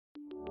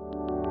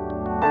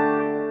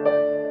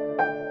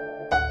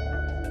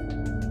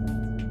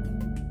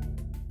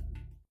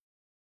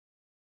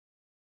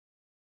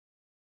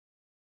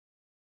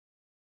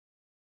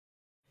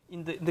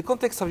in the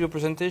context of your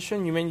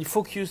presentation, you mainly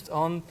focused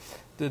on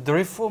the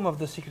reform of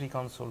the Security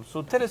Council.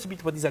 So tell us a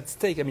bit what is at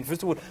stake. I mean,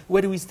 first of all,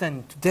 where do we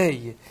stand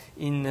today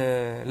in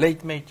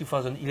late May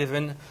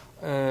 2011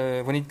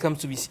 when it comes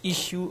to this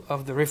issue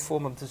of the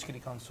reform of the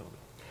Security Council?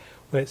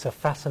 Well, it's a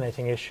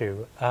fascinating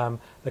issue.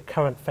 The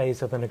current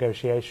phase of the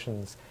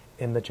negotiations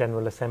in the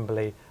General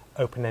Assembly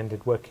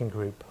open-ended working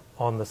group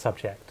on the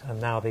subject, and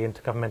now the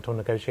intergovernmental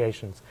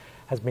negotiations,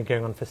 has been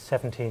going on for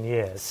 17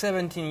 years.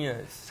 17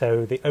 years.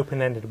 So the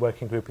open-ended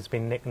working group has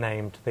been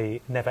nicknamed the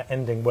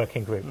never-ending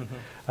working group.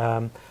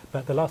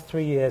 But the last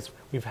 3 years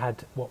we've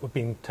had what have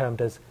been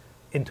termed as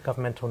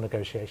intergovernmental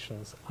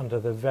negotiations under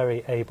the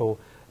very able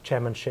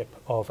chairmanship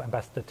of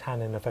Ambassador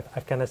Tanin of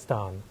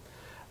Afghanistan.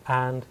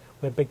 And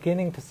we're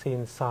beginning to see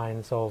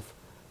signs of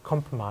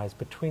compromise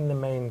between the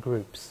main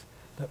groups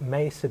that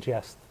may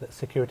suggest that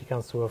Security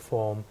Council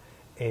reform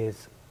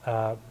is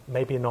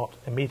maybe not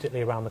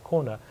immediately around the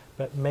corner,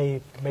 but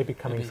may be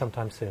coming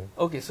sometime soon.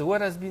 Okay, so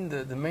what has been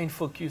the main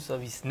focus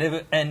of this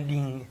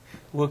never-ending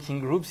working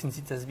group since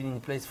it has been in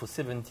place for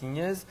 17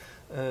 years?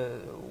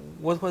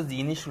 What was the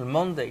initial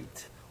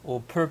mandate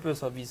or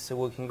purpose of this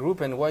working group,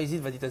 and why is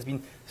it that it has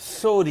been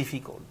so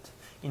difficult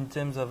in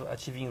terms of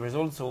achieving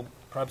results? Or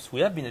perhaps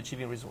we have been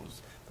achieving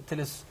results, but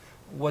tell us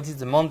what is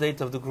the mandate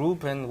of the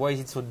group and why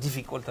is it so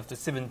difficult after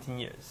 17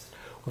 years?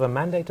 Well, the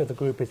mandate of the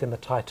group is in the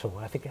title.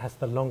 I think it has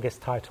the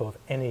longest title of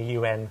any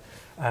UN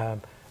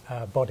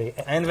body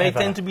and they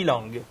tend to be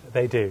long.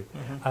 They do.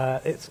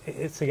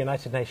 It's the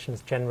United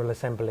Nations General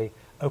Assembly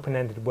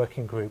open-ended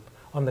working group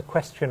on the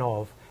question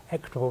of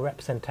equitable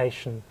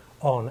representation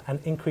on an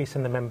increase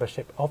in the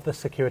membership of the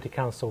Security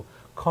Council,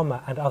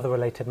 and other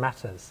related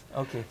matters.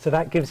 Okay. So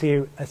that gives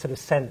you a sort of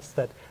sense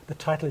that the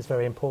title is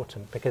very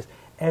important, because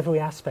every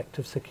aspect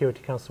of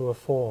Security Council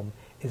reform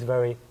is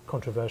very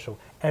controversial.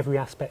 Every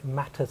aspect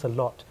matters a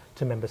lot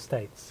to member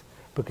states,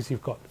 because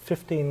you've got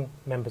 15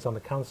 members on the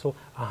Council,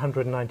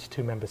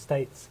 192 member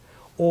states.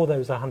 All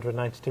those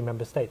 192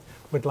 member states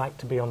would like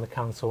to be on the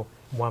Council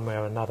one way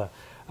or another.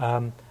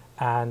 And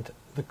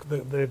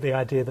the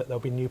idea that there'll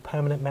be new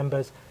permanent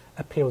members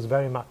appeals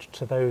very much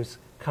to those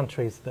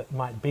countries that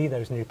might be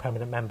those new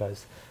permanent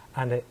members,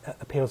 and it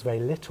appeals very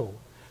little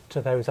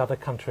to those other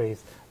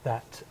countries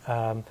that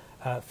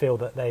feel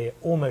that they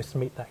almost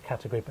meet that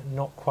category but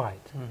not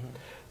quite.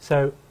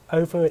 So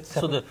over its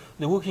so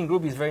the working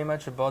group is very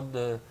much about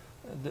the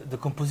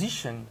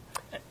composition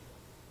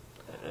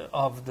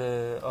of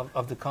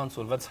the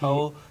council. That's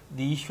how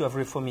the issue of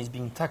reform is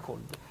being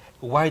tackled,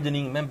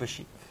 widening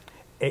membership.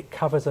 It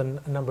covers a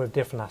number of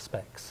different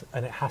aspects,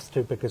 and it has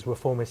to, because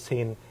reform is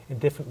seen in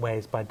different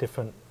ways by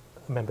different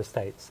member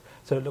states.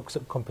 So it looks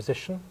at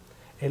composition,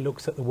 it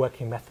looks at the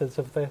working methods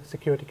of the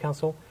Security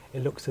Council,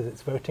 it looks at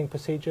its voting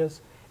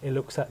procedures, it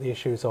looks at the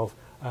issues of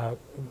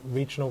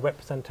regional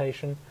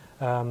representation,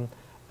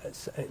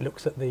 it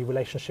looks at the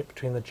relationship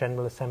between the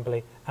General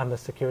Assembly and the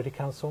Security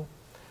Council.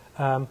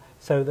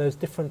 So there's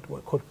different what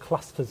are called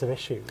clusters of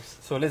issues.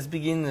 So let's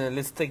begin,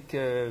 let's take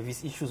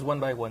these issues one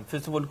by one.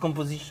 First of all,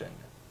 composition.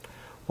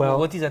 Well,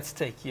 what is at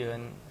stake here?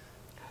 And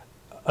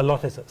a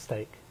lot is at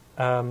stake.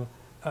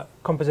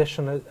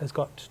 Composition has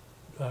got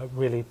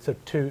really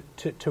sort of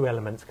two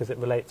elements, because it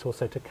relates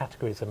also to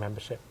categories of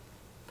membership.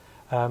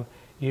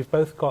 You've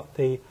both got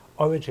the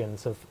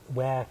origins of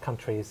where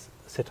countries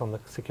sit on the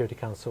Security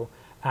Council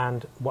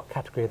and what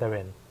category they're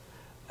in.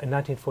 In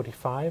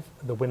 1945,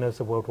 the winners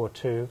of World War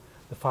II,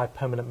 the 5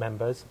 permanent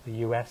members, the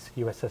US,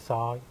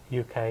 USSR,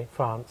 UK,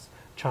 France,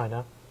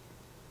 China,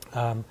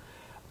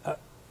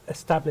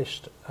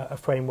 established a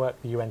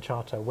framework, the UN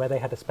Charter, where they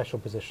had a special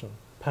position,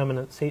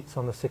 permanent seats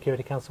on the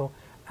Security Council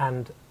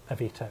and a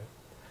veto.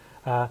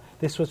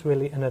 This was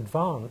really an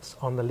advance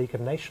on the League of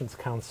Nations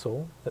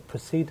Council that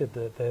preceded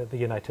the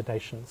United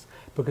Nations,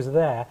 because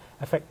there,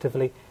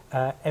 effectively,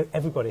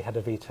 everybody had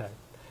a veto.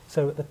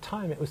 So at the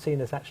time, it was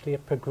seen as actually a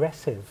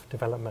progressive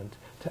development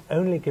to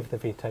only give the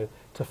veto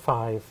to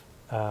five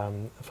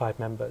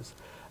members.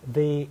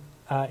 In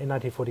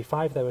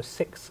 1945, there were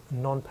 6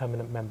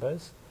 non-permanent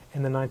members.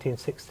 In the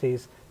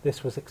 1960s,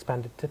 this was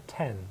expanded to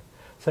 10.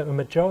 So a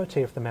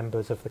majority of the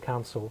members of the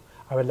Council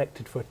are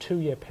elected for a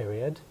 2-year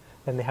period,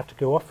 then they have to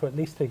go off for at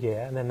least a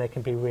year, and then they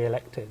can be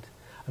re-elected.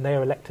 And they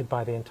are elected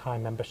by the entire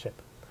membership,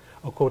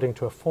 according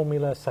to a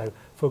formula. So,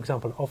 for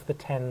example, of the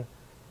 10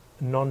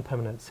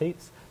 non-permanent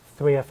seats,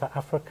 3 are for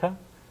Africa,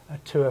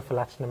 2 are for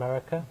Latin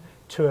America,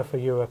 2 are for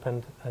Europe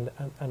and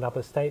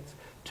other states,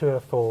 2 are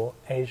for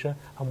Asia,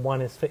 and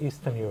 1 is for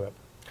Eastern Europe.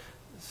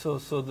 So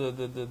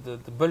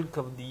the bulk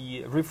of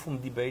the reform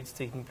debates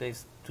taking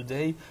place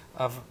today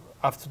have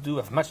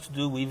much to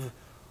do with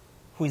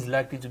who is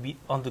likely to be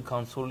on the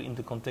Council in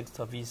the context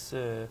of this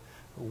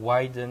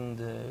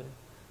widened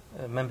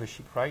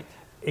membership, right?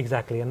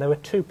 Exactly, and there were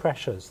 2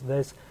 pressures.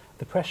 There's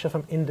the pressure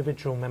from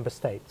individual member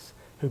states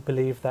who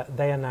believe that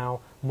they are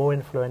now more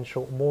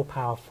influential, more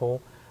powerful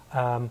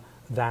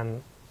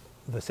than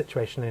the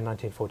situation in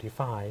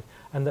 1945,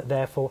 and that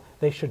therefore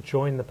they should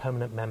join the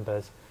permanent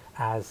members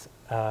as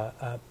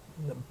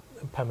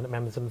permanent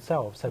members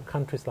themselves. So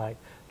countries like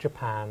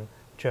Japan,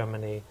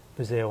 Germany,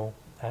 Brazil,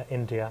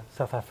 India,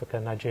 South Africa,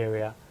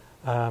 Nigeria,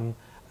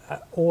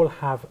 all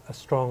have a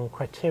strong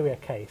criteria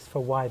case for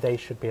why they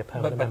should be a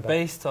permanent member. But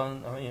based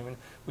on, I mean,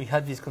 we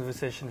had this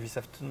conversation this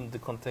afternoon in the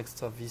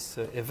context of this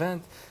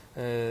event.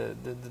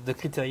 The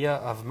criteria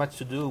have much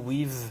to do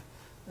with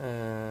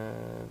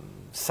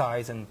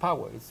size and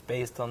power. It's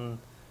based on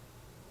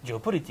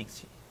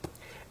geopolitics.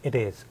 It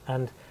is,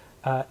 and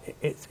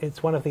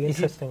it's one of the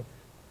interesting.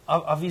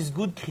 Are these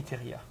good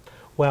criteria?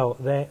 Well,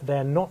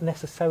 they're not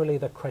necessarily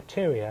the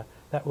criteria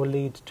that will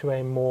lead to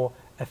a more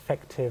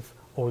effective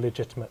or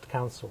legitimate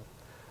council.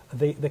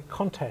 The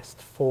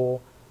contest for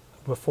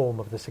reform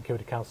of the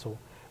Security Council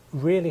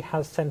really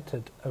has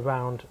centred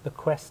around the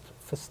quest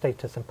for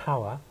status and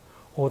power,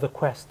 or the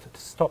quest to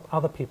stop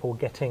other people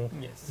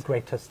getting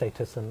greater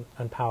status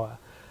and power.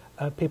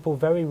 People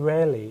very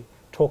rarely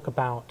talk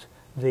about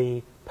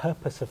the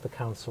purpose of the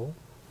Council,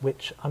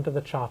 which under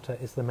the Charter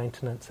is the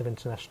maintenance of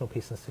international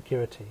peace and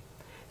security.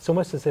 It's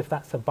almost as if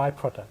that's a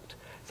byproduct.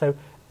 So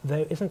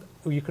there isn't,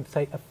 you could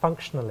say, a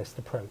functionalist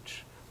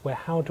approach, where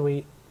how do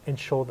we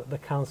ensure that the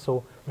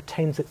Council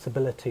retains its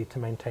ability to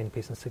maintain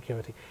peace and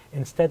security.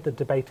 Instead, the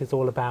debate is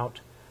all about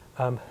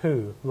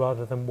who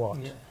rather than what.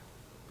 Yeah.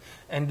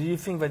 And do you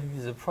think that it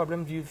is a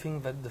problem? Do you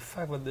think that the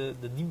fact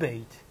that the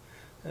debate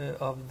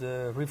of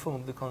the reform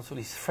of the Council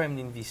is framed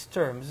in these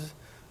terms,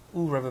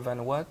 who rather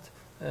than what,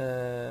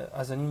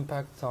 has an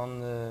impact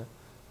on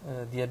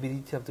the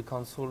ability of the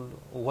Council,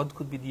 or what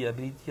could be the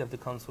ability of the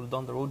Council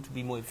down the road to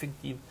be more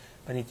effective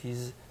than it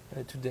is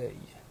today?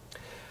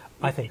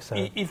 I think so.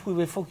 If we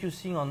were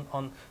focusing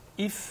on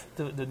if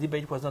the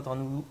debate was not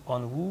on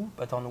who,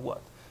 but on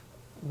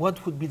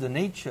what would be the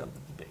nature of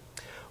the debate?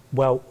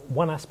 Well,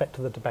 one aspect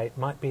of the debate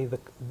might be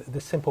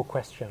the simple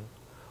question,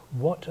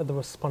 what are the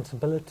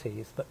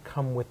responsibilities that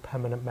come with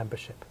permanent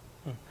membership,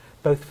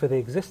 both for the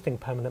existing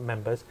permanent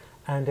members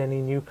and any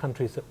new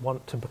countries that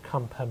want to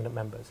become permanent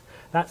members?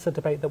 That's a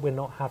debate that we're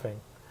not having,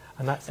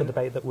 and that's a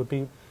debate that would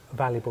be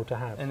valuable to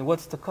have. And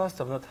what's the cost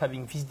of not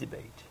having this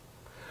debate?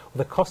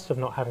 Well, the cost of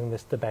not having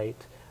this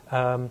debate,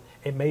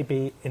 it may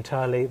be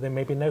entirely, there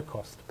may be no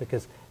cost,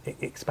 because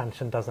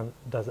expansion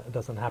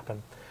doesn't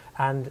happen.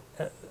 And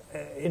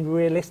in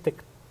realistic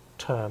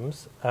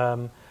terms,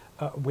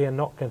 we are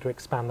not going to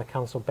expand the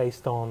Council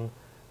based on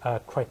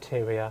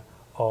criteria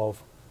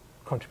of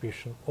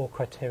contribution or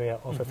criteria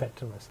of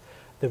effectiveness.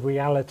 The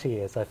reality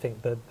is, I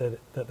think, that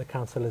the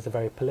Council is a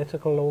very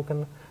political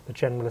organ. The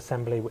General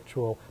Assembly, which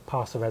will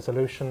pass a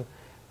resolution,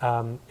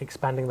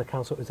 expanding the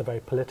Council is a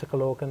very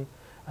political organ.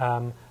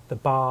 The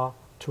bar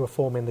to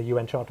reforming the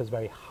UN Charter is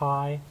very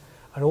high,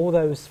 and all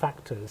those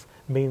factors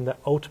mean that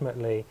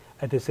ultimately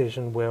a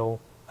decision will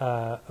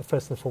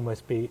first and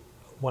foremost be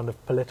one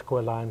of political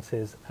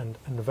alliances and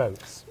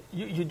votes.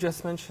 You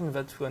just mentioned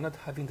that we are not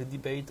having the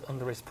debate on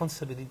the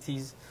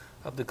responsibilities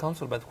of the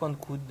Council, but one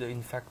could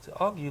in fact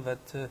argue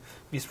that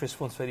these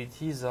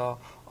responsibilities are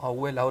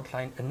well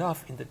outlined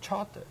enough in the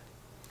Charter.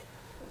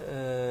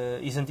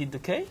 Isn't it the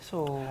case?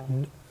 Or?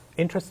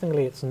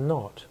 Interestingly, it's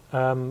not,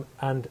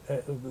 and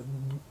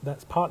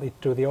that's partly to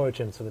do with the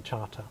origins of the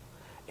Charter.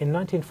 In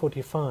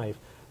 1945,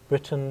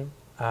 Britain,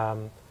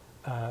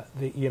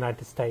 the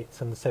United States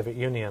and the Soviet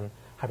Union,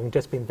 having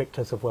just been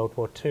victors of World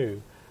War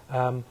II,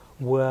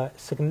 were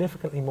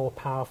significantly more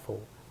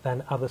powerful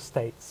than other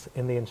states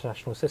in the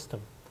international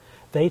system.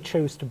 They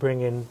chose to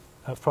bring in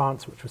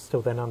France, which was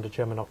still then under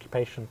German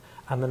occupation,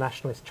 and the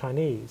nationalist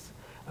Chinese,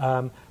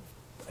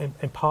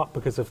 in part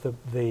because of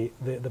the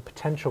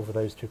potential for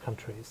those two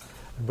countries,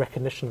 and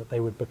recognition that they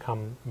would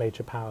become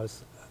major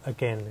powers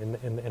again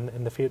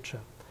in the future.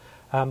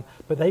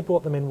 But they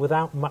brought them in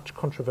without much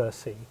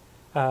controversy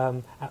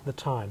at the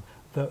time.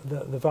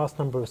 The vast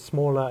number of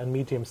smaller and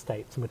medium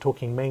states, and we're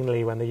talking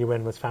mainly when the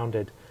UN was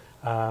founded,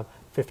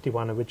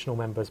 51 original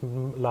members,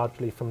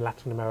 largely from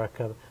Latin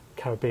America,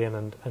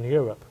 Caribbean and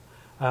Europe.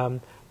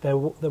 There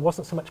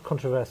wasn't so much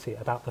controversy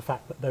about the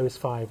fact that those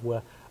five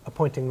were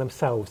appointing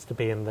themselves to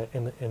be in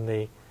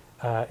the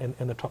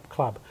top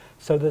club.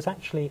 So there's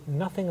actually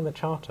nothing in the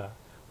Charter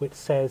which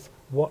says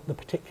what the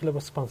particular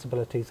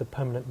responsibilities of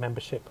permanent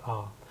membership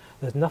are.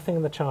 There's nothing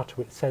in the Charter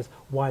which says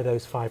why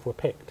those five were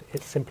picked.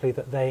 It's simply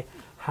that they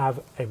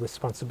have a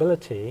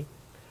responsibility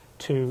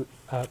to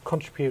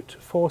contribute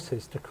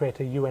forces to create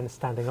a UN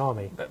standing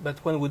army.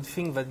 But one would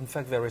think that in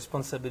fact their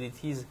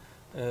responsibilities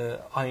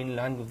are in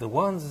line with the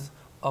ones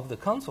of the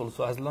Council.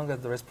 So as long as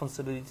the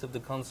responsibilities of the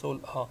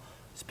Council are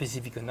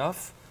specific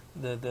enough,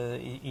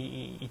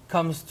 it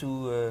comes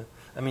to,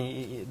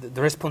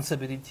 the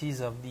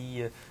responsibilities of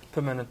the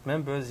permanent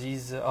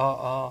members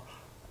are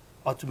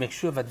to make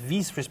sure that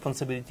these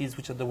responsibilities,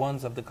 which are the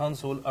ones of the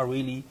Council, are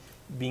really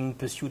being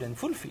pursued and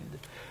fulfilled.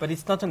 But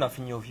it's not enough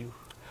in your view.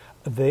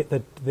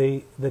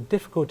 The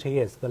difficulty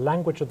is the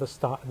language of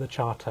the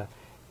Charter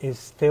is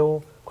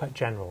still quite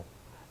general.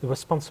 The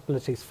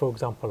responsibilities, for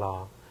example,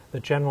 are the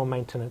general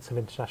maintenance of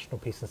international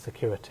peace and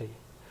security,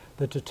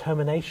 the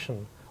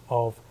determination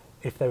of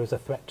if there is a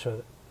threat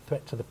to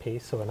the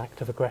peace or an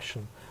act of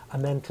aggression,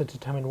 and then to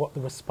determine what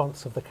the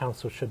response of the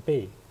Council should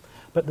be.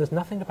 But there's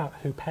nothing about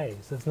who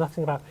pays. There's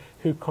nothing about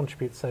who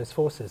contributes those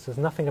forces. There's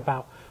nothing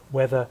about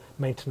whether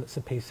maintenance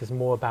of peace is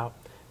more about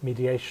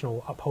mediation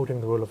or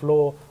upholding the rule of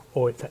law,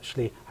 or it's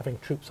actually having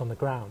troops on the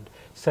ground.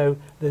 So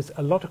there's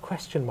a lot of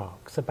question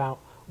marks about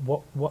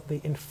what the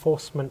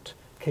enforcement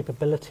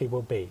capability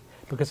will be,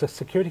 because the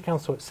Security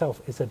Council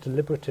itself is a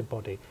deliberative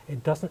body.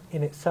 It doesn't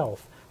in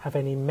itself have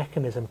any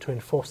mechanism to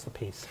enforce the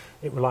peace.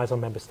 It relies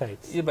on member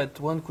states. Yeah, but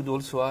one could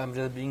also, I'm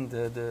just being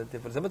the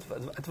devil's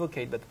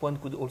advocate, but one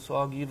could also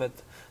argue that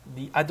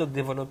the ad hoc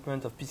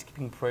development of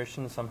peacekeeping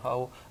operations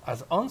somehow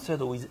has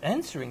answered or is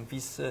answering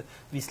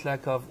this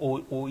lack of,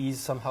 or is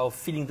somehow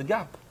filling the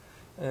gap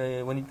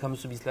when it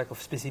comes to this lack of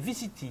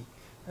specificity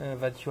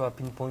that you are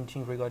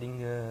pinpointing regarding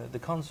the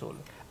Council.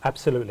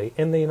 Absolutely.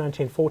 In the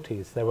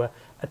 1940s, there were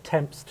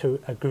attempts to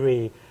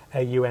agree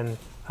a UN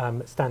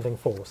standing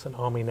force, an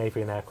army,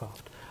 navy and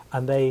aircraft.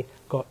 And they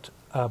got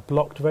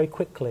blocked very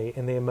quickly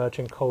in the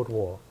emerging Cold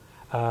War.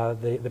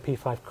 The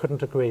P5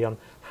 couldn't agree on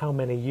how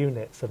many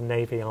units of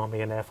Navy, Army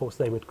and Air Force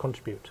they would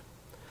contribute.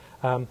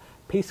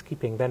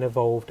 Peacekeeping then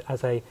evolved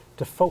as a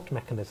default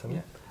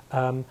mechanism.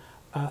 Yeah.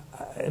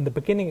 In the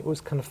beginning it was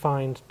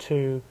confined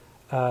to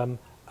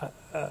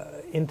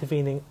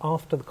intervening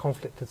after the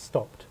conflict had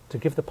stopped, to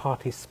give the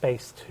parties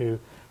space to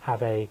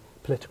have a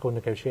political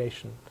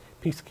negotiation.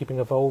 Peacekeeping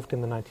evolved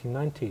in the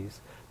 1990s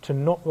to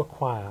not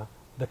require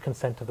the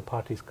consent of the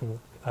parties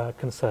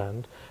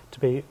concerned, to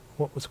be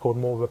what was called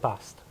more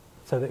robust.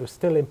 So that it was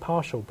still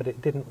impartial, but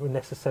it didn't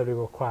necessarily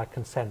require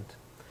consent.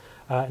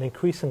 And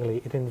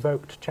increasingly, it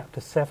invoked Chapter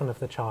 7 of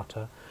the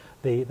Charter,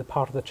 the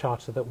part of the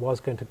Charter that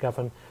was going to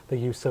govern the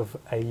use of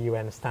a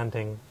UN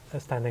standing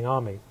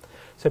army.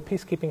 So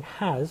peacekeeping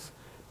has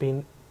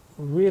been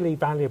really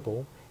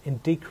valuable in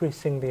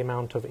decreasing the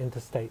amount of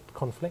interstate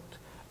conflict,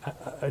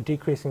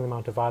 decreasing the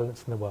amount of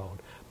violence in the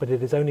world, but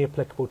it is only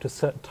applicable to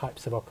certain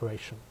types of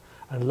operation,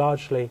 and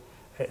largely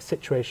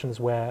situations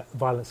where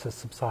violence has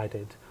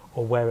subsided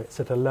or where it's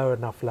at a low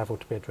enough level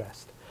to be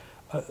addressed.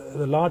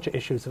 The larger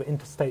issues of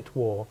interstate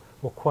war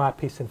require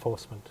peace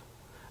enforcement,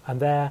 and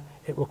there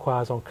it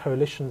requires on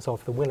coalitions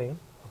of the willing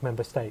of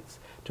member states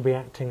to be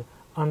acting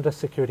under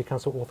Security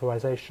Council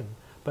authorization,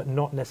 but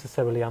not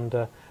necessarily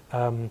under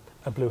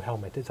a blue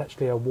helmet. It's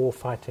actually a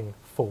war-fighting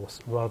force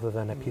rather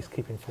than a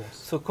peacekeeping force.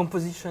 So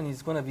composition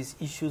is one of these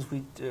issues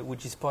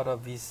which is part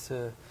of this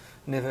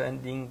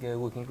never-ending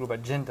working group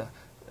agenda.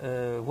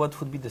 What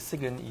would be the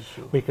second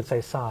issue? We could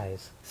say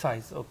size.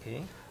 Size,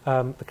 okay.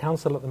 The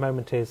Council at the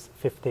moment is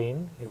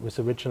 15. It was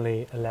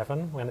originally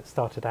 11 when it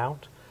started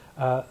out.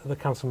 The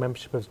Council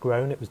membership has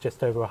grown. It was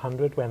just over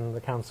 100 when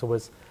the Council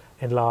was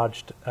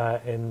enlarged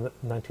in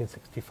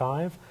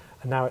 1965,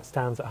 and now it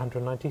stands at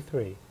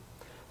 193.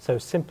 So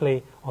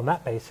simply on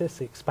that basis,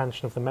 the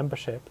expansion of the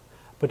membership,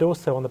 but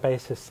also on the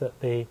basis that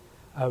the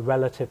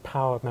relative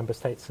power of member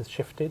states has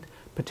shifted,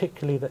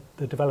 particularly that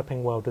the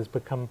developing world has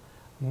become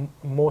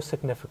more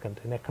significant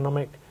in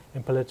economic,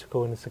 in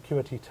political and in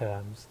security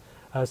terms.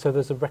 So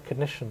there's a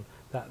recognition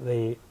that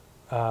the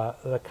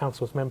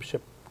Council's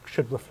membership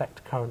should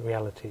reflect current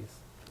realities.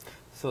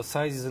 So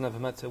size is another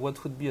matter.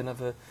 What would be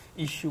another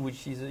issue,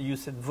 which is, you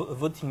said,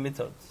 voting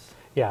methods?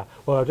 Yeah,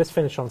 well, I'll just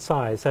finish on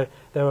size. So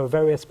there are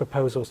various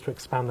proposals to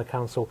expand the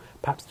Council,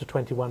 perhaps to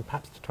 21,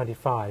 perhaps to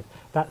 25.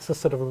 That's a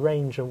sort of a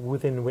range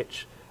within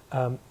which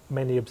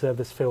many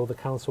observers feel the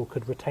Council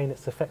could retain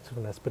its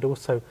effectiveness, but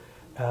also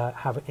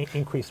have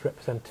increased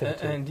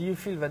representativity. And do you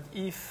feel that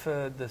if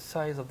the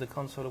size of the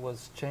Council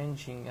was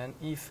changing, and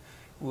if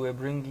we were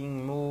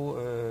bringing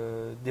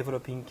more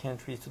developing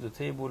countries to the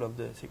table of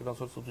the Security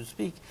Council, so to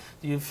speak,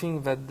 do you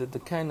think that the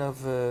kind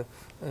of the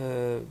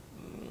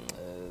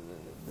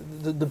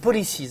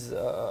policies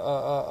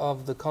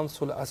of the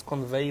Council as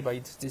conveyed by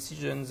its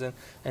decisions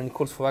and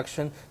calls for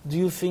action, do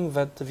you think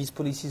that these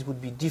policies would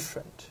be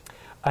different?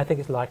 I think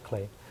it's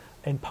likely.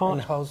 In part,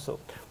 and how so?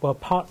 Well,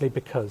 partly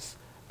because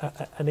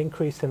an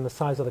increase in the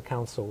size of the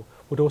Council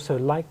would also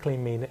likely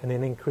mean an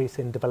increase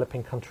in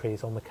developing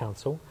countries on the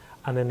Council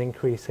and an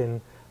increase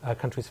in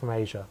countries from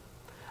Asia.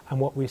 And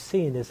what we've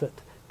seen is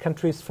that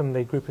countries from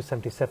the group of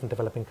 77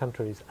 developing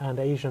countries and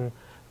Asian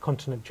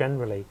continent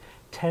generally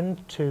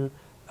tend to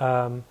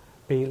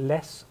be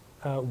less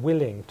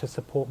willing to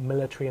support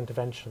military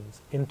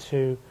interventions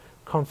into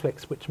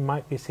conflicts which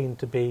might be seen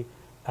to be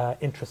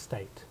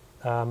intrastate,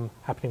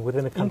 happening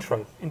within a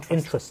country.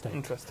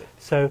 Intrastate.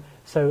 So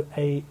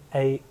a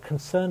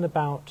concern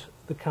about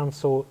the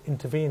Council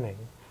intervening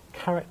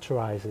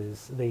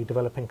characterises the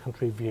developing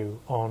country view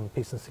on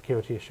peace and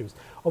security issues.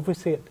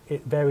 Obviously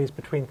it varies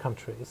between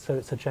countries, so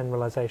it's a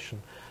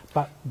generalisation,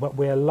 but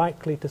we're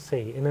likely to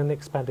see in an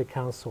expanded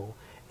Council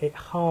it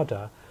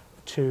harder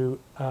to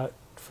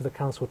for the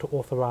Council to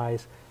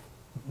authorise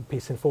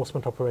peace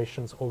enforcement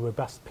operations or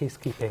robust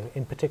peacekeeping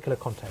in particular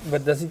contexts.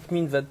 But does it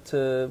mean that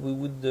we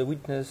would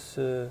witness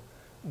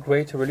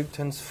greater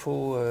reluctance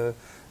for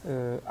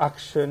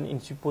action in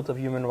support of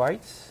human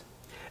rights?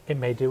 It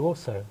may do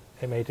also.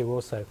 It may do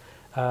also.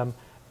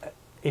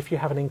 If you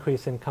have an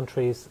increase in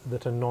countries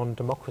that are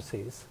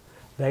non-democracies,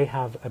 they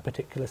have a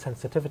particular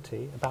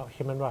sensitivity about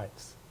human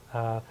rights.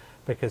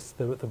 because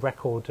the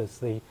record, as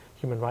the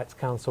Human Rights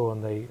Council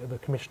and the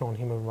Commission on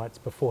Human Rights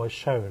before has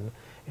shown,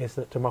 is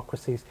that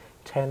democracies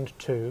tend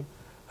to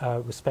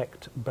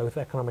respect both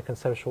economic and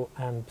social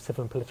and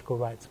civil and political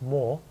rights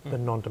more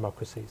than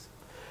non-democracies.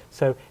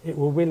 So it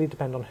will really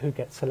depend on who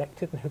gets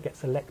selected and who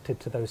gets elected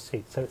to those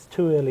seats. So it's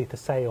too early to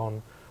say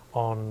on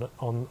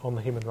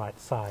the human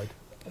rights side.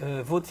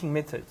 Voting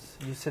methods,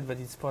 you said that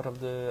it's part of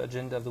the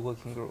agenda of the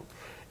working group.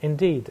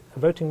 Indeed,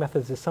 voting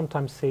methods is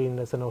sometimes seen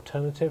as an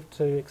alternative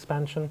to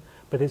expansion,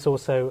 but it's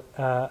also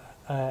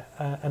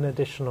an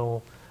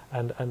additional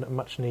and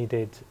much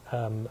needed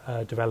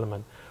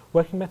development.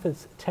 Working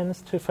methods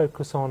tends to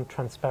focus on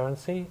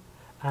transparency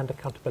and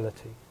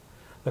accountability.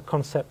 The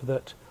concept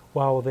that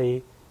while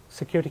the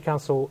Security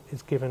Council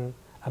is given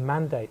a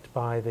mandate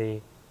by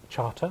the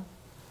Charter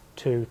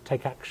to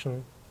take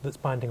action that's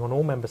binding on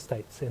all member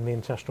states in the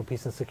international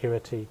peace and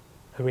security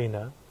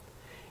arena,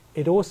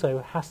 it also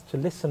has to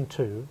listen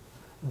to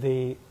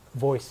the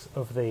voice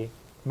of the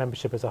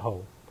membership as a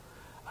whole.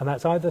 And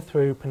that's either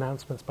through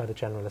pronouncements by the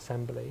General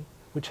Assembly,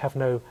 which have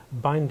no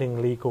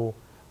binding legal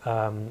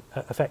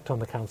effect on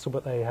the Council,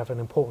 but they have an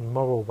important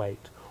moral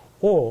weight,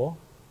 or,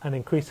 and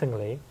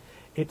increasingly,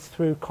 it's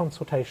through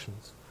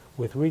consultations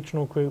with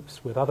regional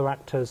groups, with other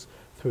actors,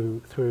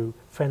 through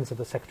Friends of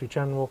the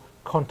Secretary-General,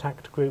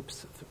 contact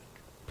groups,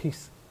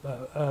 peace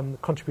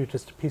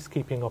contributors to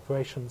peacekeeping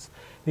operations.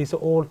 These are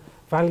all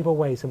valuable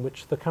ways in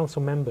which the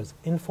Council members,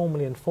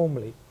 informally and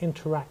formally,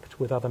 interact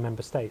with other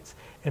member states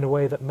in a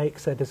way that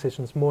makes their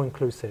decisions more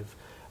inclusive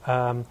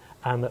and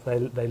that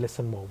they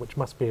listen more, which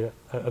must be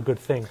a good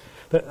thing.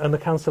 And the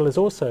Council has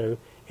also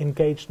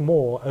engaged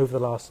more over the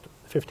last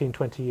 15,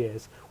 20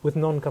 years with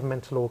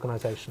non-governmental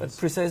organisations. But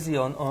precisely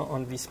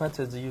on this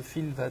matter, do you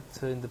feel that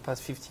in the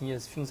past 15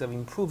 years things have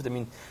improved? I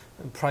mean,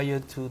 prior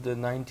to the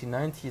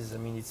 1990s, I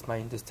mean, it's my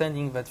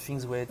understanding that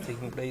things were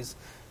taking place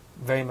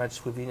very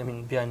much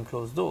behind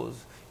closed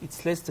doors.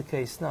 It's less the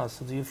case now.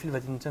 So do you feel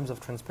that in terms of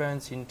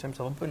transparency, in terms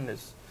of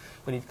openness,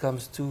 when it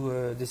comes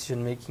to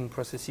decision-making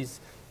processes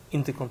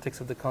in the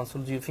context of the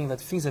Council, do you think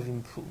that things have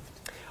improved?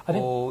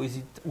 Or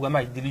am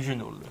I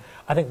delusional?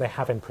 I think they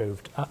have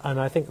improved, and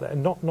I think that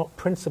not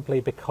principally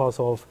because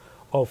of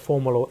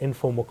formal or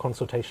informal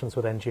consultations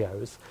with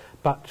NGOs,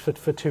 but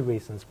for two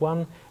reasons.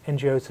 One,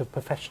 NGOs have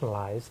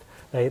professionalised.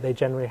 They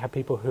generally have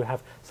people who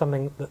have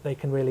something that they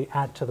can really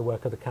add to the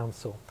work of the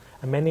Council.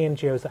 And many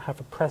NGOs that have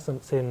a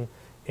presence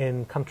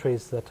in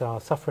countries that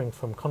are suffering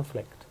from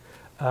conflict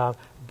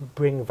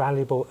bring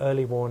valuable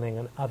early warning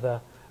and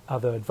other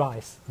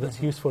advice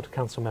that's useful to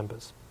Council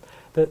members.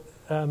 So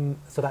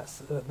that's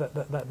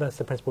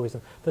the principal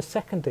reason. The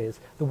second is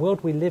the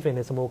world we live in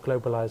is a more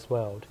globalised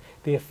world.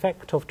 The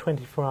effect of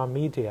 24-hour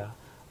media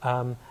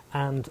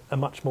and a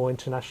much more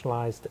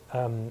internationalised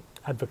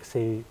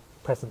advocacy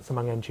presence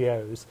among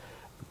NGOs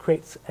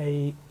creates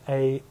an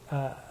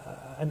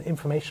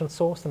information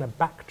source and a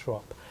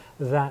backdrop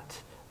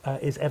that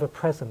is ever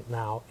present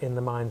now in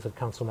the minds of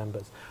Council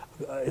members.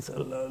 It's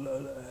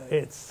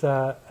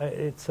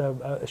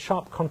a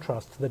sharp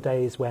contrast to the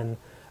days when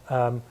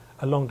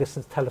a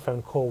long-distance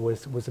telephone call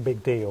was a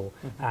big deal,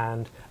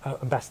 and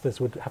ambassadors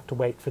would have to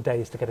wait for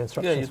days to get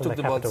instructions from their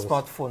capitals. You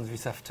talked about smartphones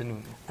this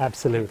afternoon.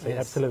 Absolutely, yes.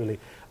 Absolutely.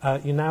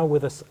 You now,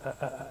 with a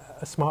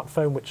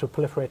smartphone which are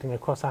proliferating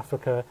across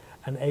Africa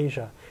and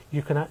Asia,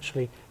 you can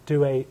actually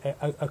do a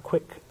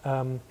quick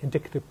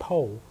indicative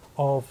poll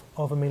of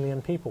 1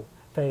 million people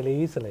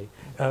fairly easily.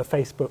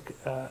 Facebook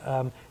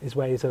is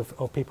ways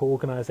of people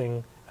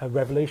organising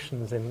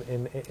revolutions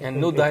and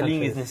no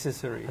dialing is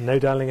necessary. And no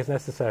dialing is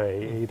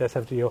necessary. You just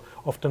have to. You're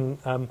often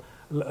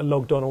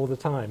logged on all the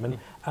time. And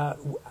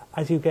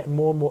as you get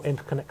more and more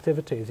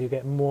interconnectivity, as you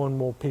get more and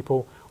more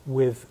people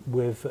with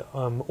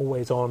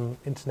always-on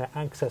internet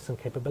access and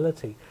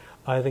capability,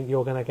 I think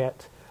you're going to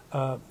get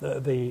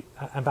the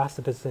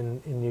ambassadors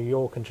in New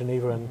York and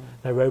Geneva and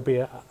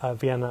Nairobi,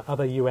 Vienna,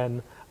 other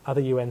UN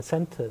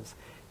centres,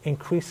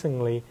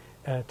 increasingly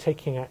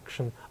taking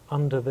action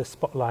under the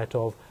spotlight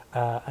of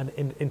an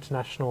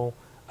international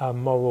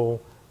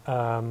moral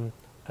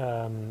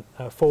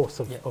force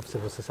of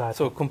civil society.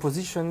 So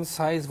composition,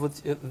 size,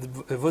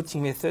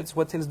 voting methods,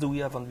 what else do we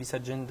have on this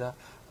agenda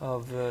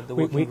of the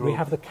working group? We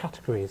have the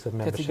categories of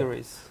membership,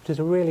 categories, which is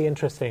a really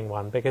interesting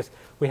one because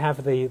we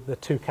have the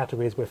two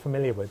categories we're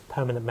familiar with,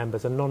 permanent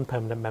members and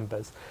non-permanent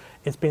members.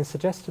 It's been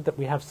suggested that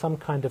we have some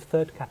kind of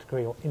third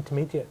category or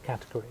intermediate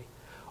category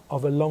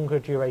of a longer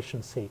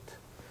duration seat.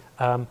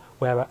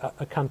 Where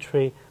a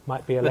country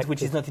might be elected. But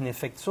which is not in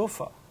effect so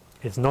far.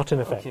 It's not in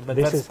effect. Okay, but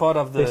that's part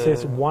of the... This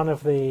is one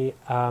of the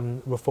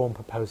reform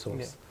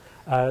proposals.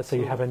 Yeah. So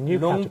you have a new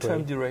category.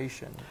 Long-term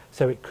duration.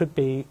 So it could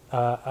be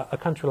a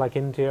country like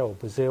India or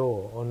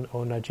Brazil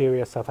or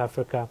Nigeria, South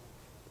Africa,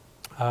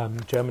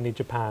 Germany,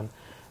 Japan,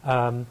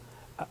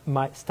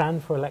 might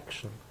stand for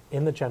election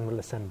in the General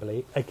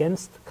Assembly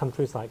against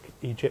countries like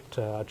Egypt,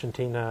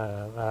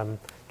 Argentina,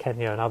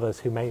 Kenya and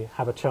others who may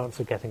have a chance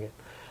of getting it.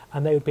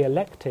 And they would be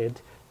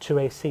elected to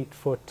a seat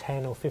for a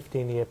 10 or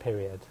 15-year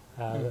period,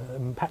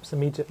 perhaps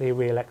immediately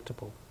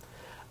re-electable.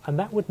 And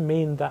that would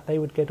mean that they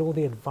would get all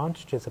the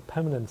advantages of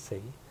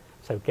permanency,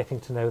 so getting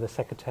to know the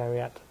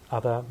Secretariat,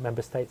 other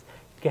member states,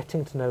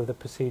 getting to know the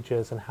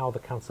procedures and how the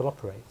Council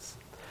operates.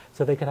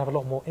 So they could have a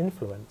lot more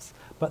influence,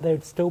 but there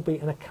would still be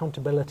an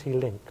accountability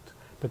linked,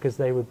 because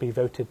they would be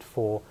voted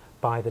for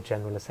by the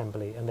General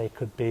Assembly and they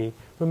could be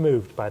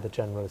removed by the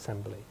General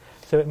Assembly.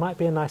 So it might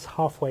be a nice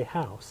halfway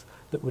house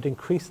that would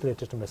increase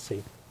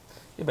legitimacy.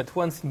 Yeah, but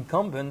once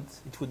incumbent,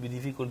 it would be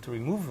difficult to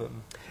remove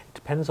them. It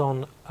depends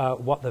on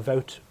what the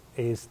vote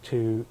is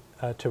to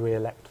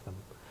re-elect them.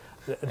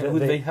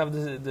 Would they have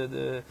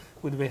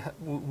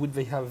would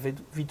they have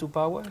veto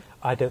power?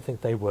 I don't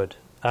think they would.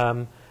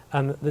 And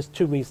there's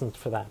two reasons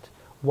for that.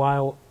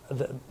 While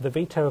the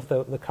veto of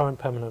the current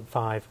permanent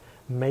five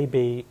may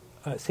be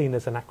seen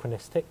as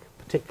anachronistic,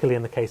 particularly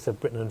in the case of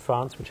Britain and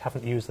France, which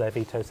haven't used their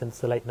veto since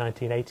the late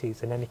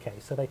 1980s in any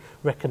case, so they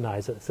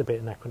recognise that it's a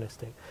bit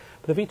anachronistic.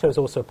 But the veto is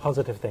also a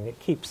positive thing. It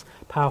keeps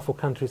powerful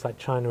countries like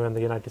China and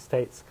the United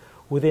States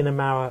within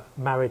a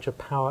marriage of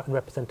power and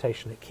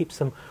representation. It keeps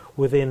them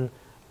within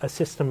a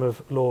system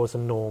of laws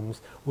and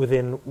norms,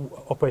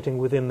 operating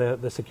within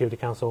the Security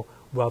Council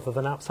rather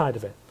than outside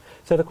of it.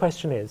 So the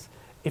question is,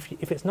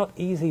 if it's not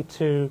easy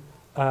to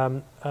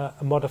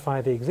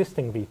modify the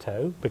existing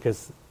veto,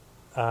 because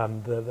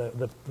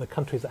the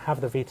countries that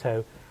have a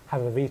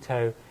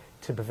veto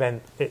to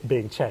prevent it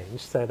being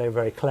changed, so they're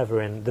very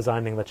clever in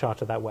designing the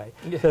Charter that way.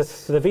 Yes.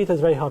 So the veto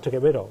is very hard to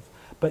get rid of.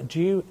 But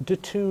do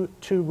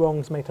two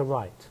wrongs make a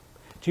right?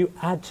 Do you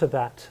add to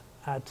that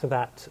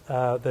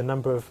the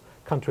number of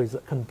countries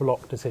that can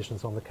block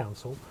decisions on the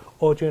Council,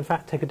 or do you in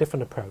fact take a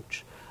different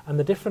approach? And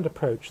the different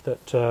approach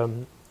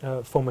that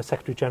former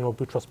Secretary General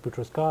Boutros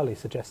Boutros-Ghali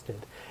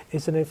suggested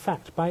is that in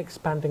fact by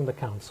expanding the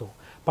Council,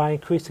 by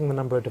increasing the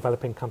number of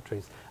developing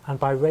countries, and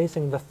by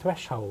raising the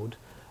threshold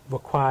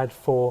required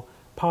for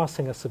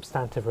passing a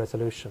substantive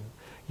resolution,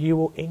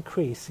 you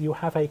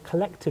have a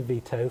collective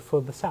veto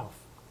for the South,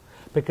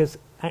 because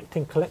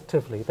acting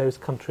collectively those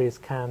countries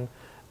can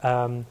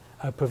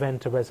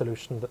prevent a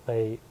resolution that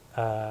they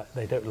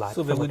don't like.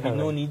 So there would be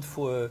no need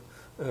for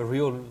a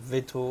real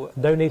veto.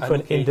 No need for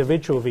an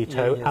individual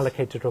veto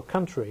allocated to a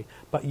country,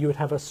 but you would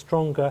have a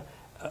stronger,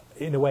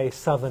 in a way,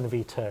 southern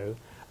veto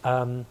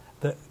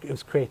that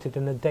was created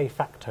in a de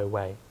facto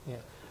way. Yeah.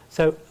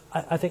 So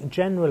I think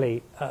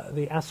generally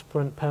the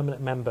aspirant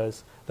permanent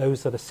members,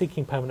 those that are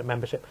seeking permanent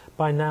membership,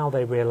 by now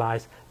they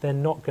realise they're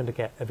not going to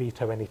get a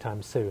veto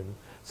anytime soon.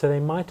 So they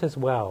might as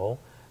well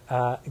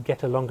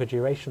get a longer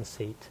duration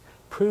seat,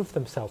 prove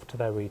themselves to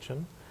their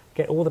region,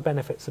 get all the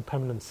benefits of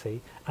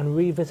permanency, and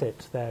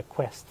revisit their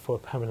quest for a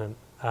permanent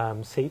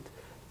seat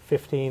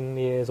 15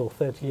 years or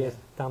 30 years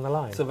down the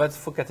line. So that's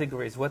for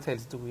categories. What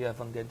else do we have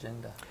on the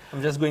agenda?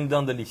 I'm just going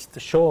down the list.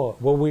 Sure.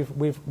 Well,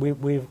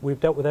 we've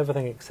dealt with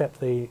everything except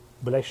the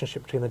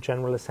relationship between the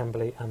General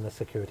Assembly and the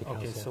Security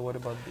Council. Okay, so what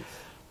about this?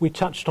 We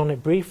touched on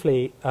it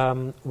briefly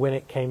when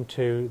it came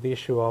to the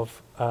issue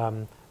of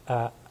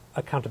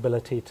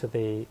accountability to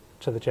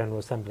the General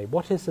Assembly.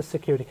 What is the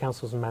Security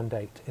Council's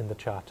mandate in the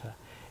Charter?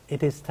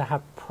 It is to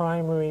have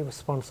primary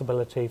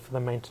responsibility for the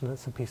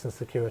maintenance of peace and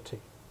security.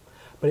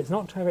 But it's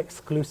not to have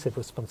exclusive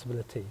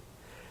responsibility.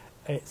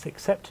 It's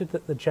accepted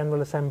that the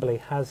General Assembly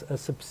has a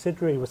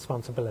subsidiary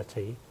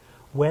responsibility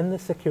when the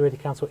Security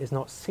Council is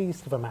not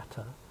seized of a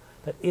matter,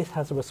 that it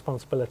has a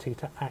responsibility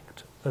to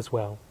act as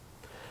well.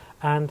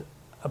 And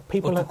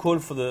people or to call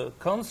for the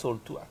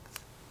Council to act.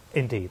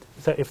 Indeed.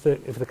 So if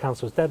the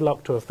Council is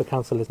deadlocked, or if the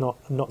Council is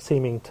not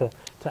seeming to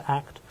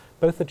act,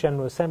 both the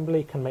General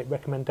Assembly can make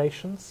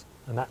recommendations,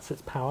 and that's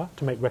its power,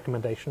 to make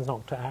recommendations,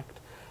 not to act,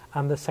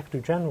 and the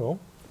Secretary General,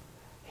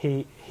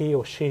 he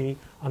or she,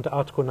 under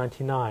Article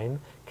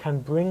 99, can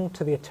bring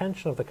to the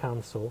attention of the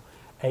Council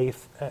a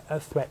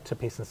threat to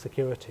peace and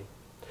security.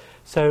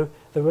 So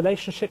the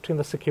relationship between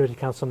the Security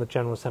Council and the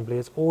General Assembly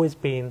has always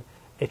been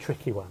a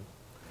tricky one.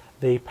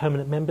 The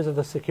permanent members of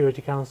the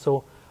Security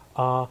Council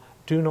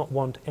do not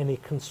want any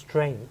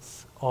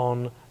constraints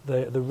on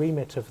the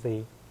remit of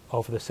the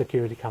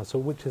Security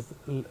Council, which is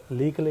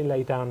legally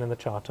laid down in the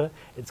Charter.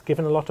 It's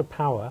given a lot of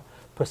power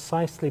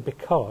precisely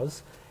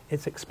because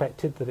it's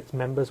expected that its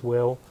members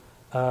will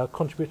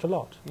contribute a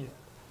lot.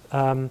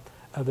 Yeah.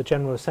 The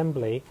General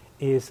Assembly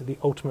is the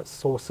ultimate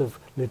source of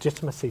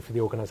legitimacy for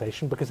the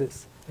organisation because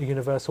it's a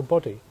universal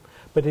body.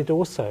 But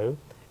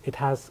it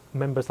has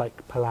members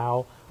like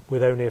Palau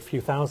with only a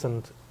few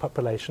thousand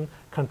population,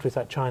 countries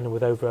like China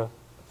with over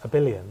 1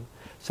 billion.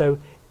 So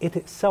it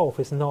itself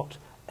is not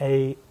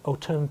an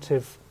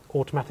alternative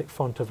automatic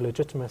font of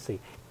legitimacy.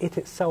 It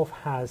itself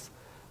has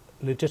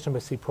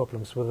legitimacy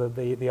problems with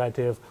the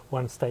idea of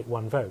one state,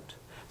 one vote.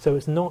 So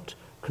it's not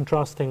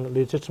contrasting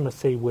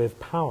legitimacy with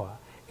power.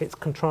 It's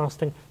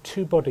contrasting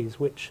two bodies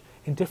which,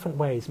 in different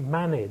ways,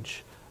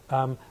 manage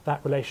that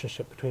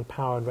relationship between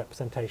power and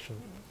representation.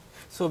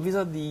 So these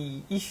are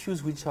the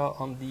issues which are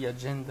on the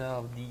agenda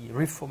of the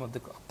reform of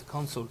the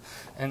Council,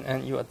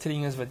 and you are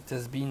telling us that it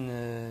has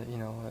been,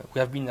 we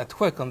have been at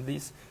work on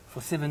this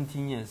for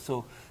 17 years.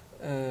 So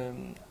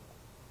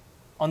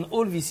on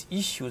all these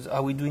issues,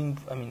 are we doing,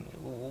 I mean,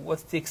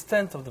 what's the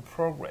extent of the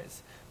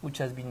progress which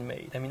has been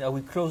made? I mean, are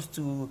we close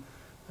to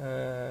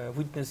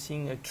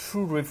witnessing a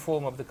true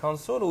reform of the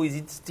Council, or is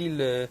it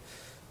still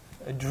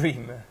a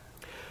dream?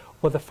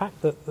 Well, the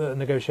fact that the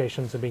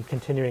negotiations have been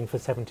continuing for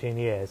 17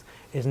 years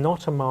is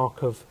not a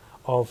mark of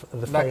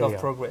the failure.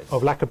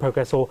 Lack of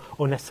progress or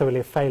necessarily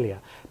a failure,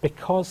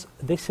 because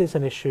this is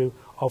an issue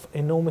of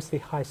enormously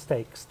high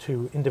stakes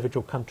to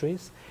individual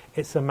countries.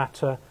 It's a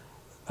matter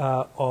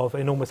of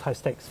enormous high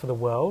stakes for the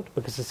world,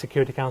 because the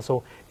Security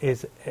Council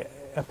is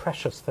a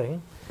precious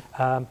thing.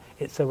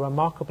 It's a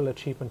remarkable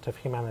achievement of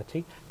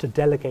humanity to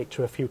delegate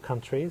to a few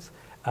countries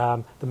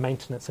the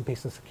maintenance of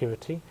peace and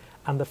security.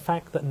 And the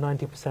fact that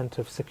 90%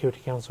 of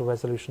Security Council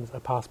resolutions are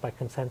passed by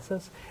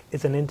consensus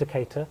is an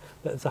indicator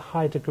that there's a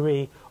high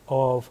degree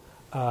of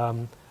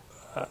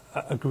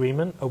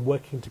agreement, of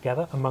working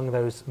together among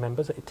those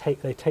members.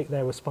 They take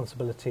their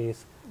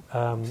responsibilities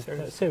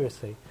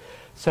seriously.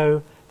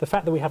 So the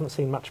fact that we haven't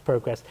seen much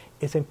progress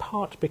is in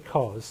part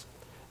because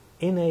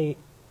in a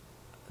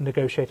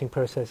negotiating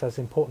process as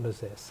important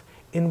as this,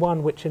 in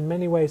one which in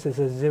many ways is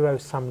a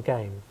zero-sum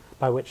game,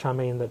 by which I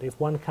mean that if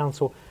one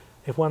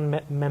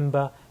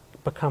member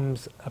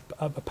becomes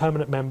a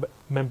permanent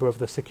member of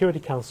the Security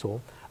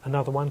Council,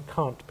 another one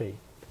can't be.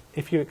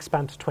 If you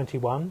expand to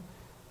 21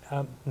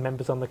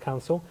 members on the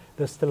Council,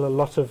 there's still a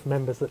lot of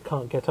members that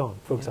can't get on,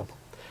 for example.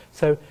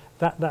 So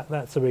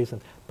that's the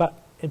reason.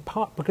 But in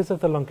part because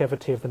of the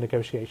longevity of the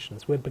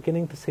negotiations, we're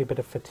beginning to see a bit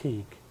of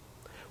fatigue.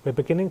 We're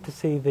beginning to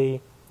see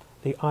the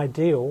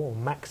ideal or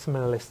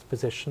maximalist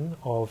position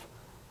of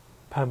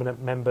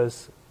permanent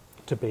members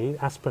to be,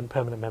 aspirant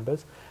permanent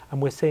members,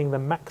 and we're seeing the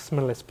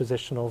maximalist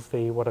position of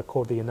the what are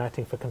called the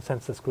Uniting for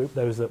Consensus group,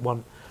 those that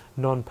want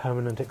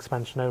non-permanent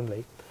expansion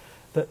only,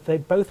 that they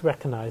both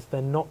recognise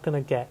they're not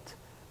going to get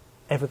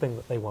everything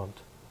that they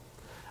want,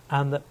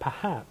 and that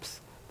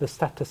perhaps the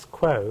status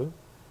quo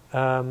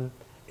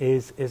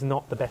is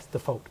not the best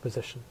default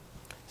position.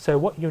 So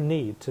what you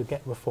need to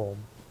get reform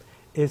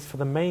is for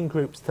the main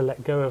groups to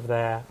let go of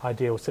their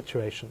ideal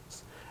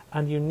situations,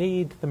 and you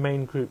need the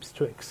main groups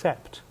to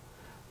accept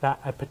that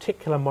a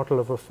particular model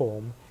of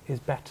reform is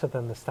better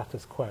than the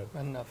status quo.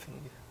 And nothing.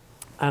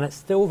 And it's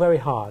still very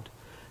hard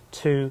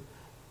to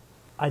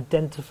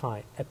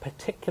identify a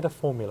particular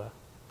formula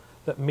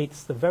that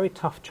meets the very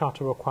tough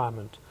charter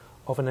requirement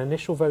of an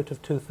initial vote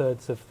of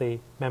 2/3 of the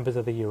members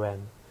of the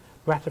UN,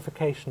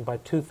 ratification by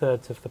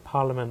 2/3 of the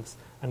parliaments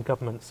and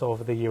governments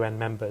of the UN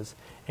members,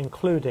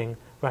 including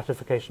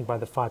ratification by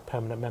the 5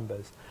 permanent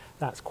members.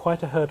 That's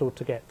quite a hurdle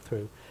to get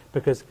through,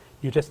 because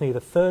you just need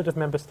 1/3 of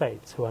member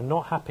states who are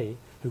not happy,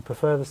 who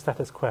prefer the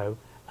status quo,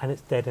 and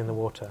it's dead in the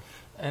water.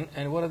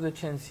 And what are the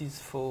chances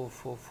for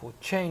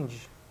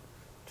change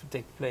to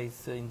take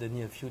place in the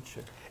near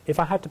future? If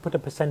I had to put a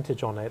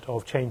percentage on it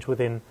of change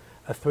within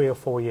a 3 or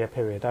 4 year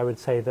period, I would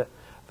say that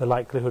the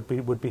likelihood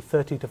would be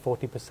 30 to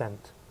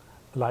 40%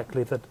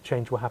 likely that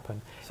change will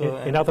happen. So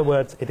in other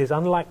words, it is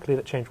unlikely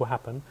that change will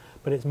happen,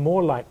 but it's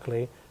more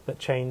likely that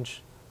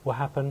change will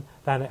happen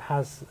than it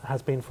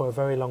has been for a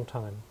very long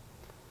time.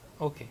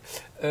 Okay.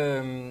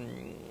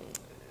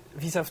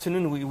 This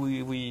afternoon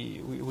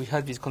we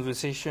had this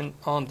conversation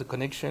on the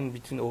connection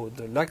between, or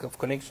the lack of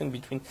connection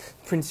between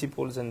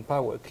principles and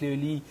power.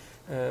 Clearly,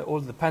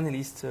 all the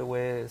panelists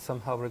were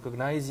somehow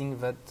recognizing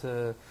that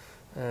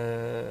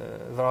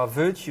there are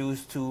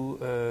virtues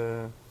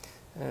to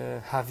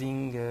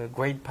having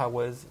great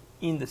powers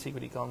in the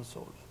Security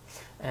Council,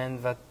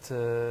 and that,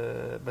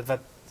 but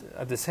that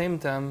at the same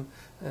time,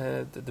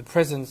 the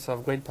presence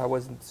of great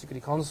powers in the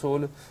Security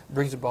Council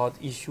brings about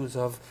issues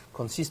of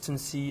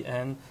consistency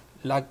and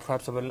lack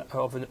perhaps of an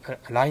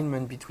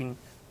alignment between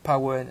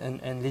power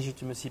and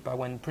legitimacy,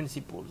 power and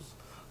principles.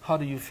 How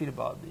do you feel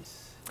about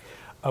this?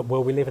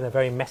 Well, we live in a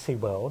very messy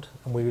world,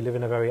 and we live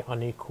in a very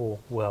unequal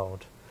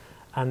world.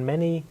 And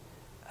many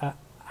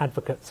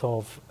advocates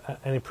of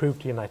an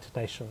improved United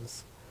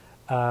Nations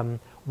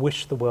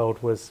wish the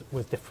world was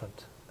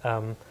different,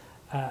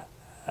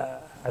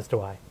 as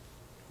do I.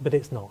 But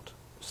it's not.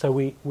 So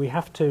we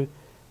have to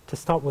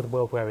start with the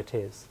world where it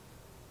is.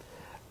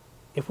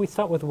 If we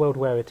start with the world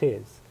where it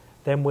is,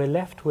 then we're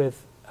left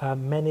with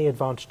many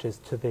advantages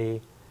to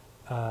the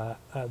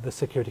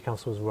Security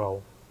Council's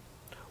role.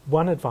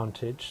 One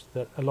advantage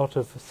that a lot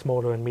of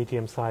smaller and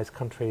medium-sized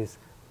countries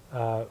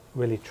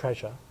really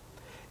treasure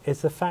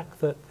is the fact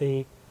that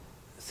the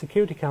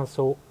Security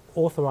Council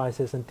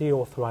authorises and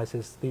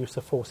deauthorises the use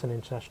of force in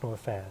international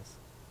affairs.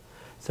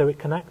 So it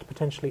can act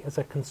potentially as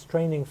a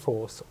constraining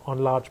force on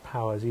large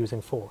powers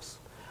using force.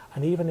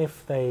 And even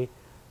if they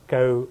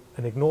go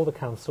and ignore the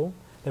Council,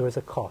 there is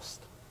a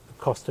cost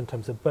in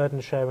terms of burden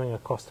sharing, a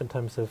cost in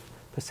terms of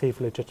perceived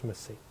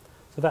legitimacy.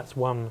 So that's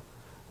one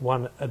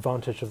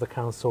advantage of the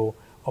Council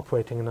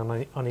operating in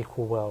an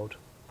unequal world.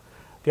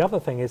 The other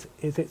thing is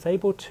it's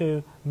able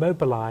to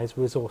mobilize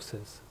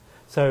resources.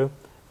 So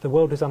the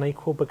world is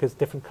unequal because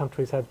different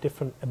countries have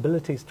different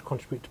abilities to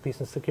contribute to peace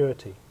and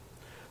security.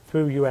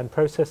 Through UN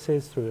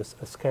processes, through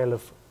a scale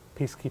of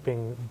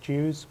peacekeeping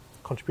dues,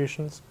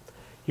 contributions,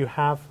 you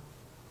have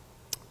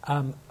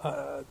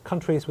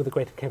countries with a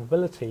greater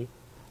capability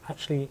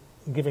actually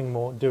giving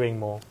more, doing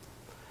more.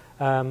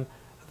 So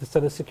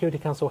the Security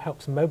Council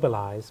helps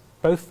mobilize,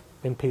 both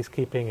in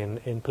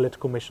peacekeeping, in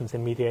political missions,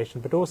 in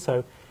mediation, but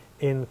also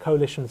in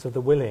coalitions of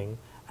the willing,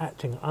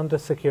 acting under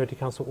Security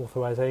Council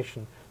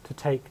authorization to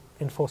take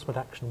enforcement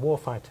action, war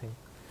fighting,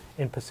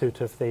 in pursuit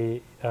of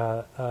the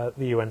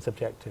UN's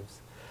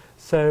objectives.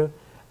 So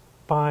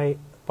by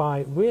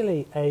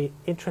really a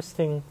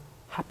interesting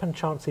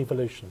happen-chance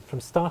evolution,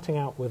 from starting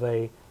out with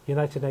a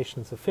United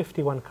Nations of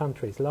 51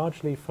 countries,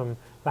 largely from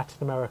Latin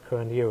America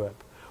and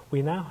Europe,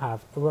 we now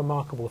have a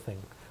remarkable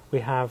thing.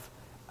 We have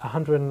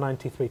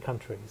 193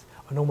 countries,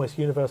 an almost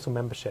universal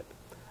membership,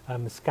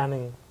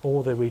 scanning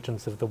all the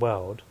regions of the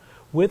world,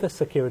 with a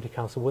Security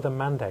Council, with a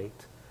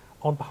mandate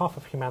on behalf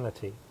of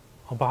humanity,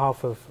 on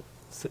behalf of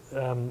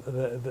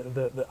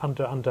the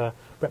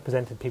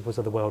underrepresented peoples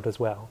of the world as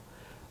well,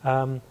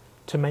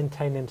 to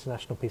maintain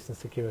international peace and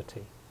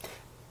security.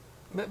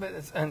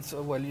 And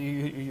so, well,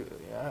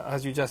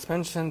 as you just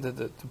mentioned,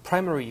 the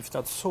primary, if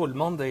not sole,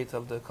 mandate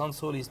of the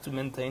Council is to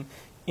maintain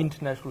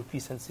international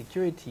peace and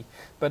security.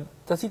 But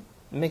does it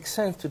make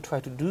sense to try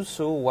to do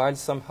so while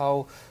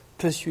somehow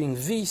pursuing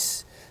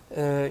this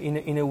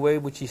in a way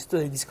which is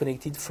totally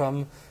disconnected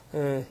from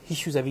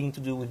issues having to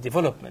do with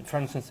development? For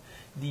instance,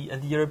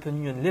 at the European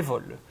Union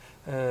level,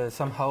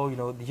 somehow,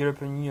 the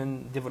European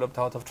Union developed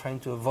out of trying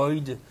to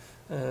avoid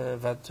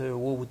that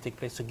war would take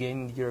place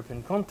again in the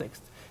European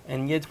context.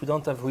 And yet we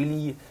don't have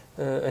really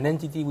an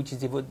entity which is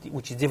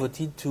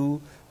devoted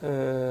to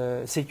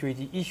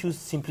security issues,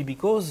 simply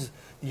because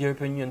the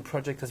European Union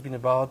project has been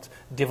about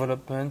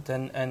development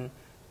and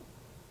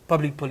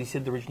public policy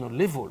at the regional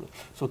level.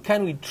 So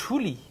can we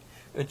truly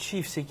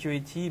achieve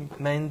security,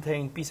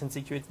 maintain peace and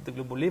security at the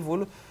global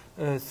level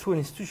through an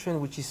institution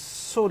which is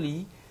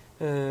solely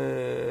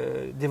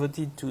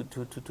devoted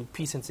to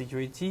peace and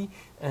security,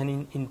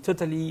 and in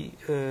totally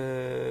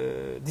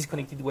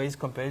disconnected ways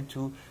compared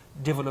to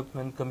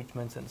development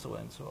commitments and so on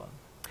and so on?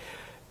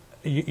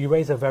 You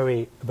raise a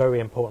very, very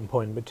important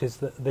point, which is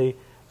that the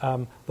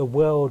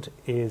world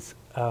is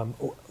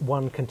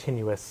one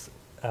continuous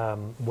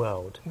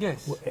world.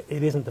 Yes.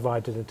 It isn't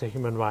divided into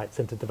human rights,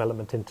 into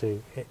development,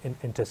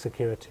 into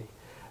security.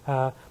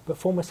 But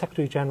former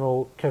Secretary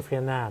General Kofi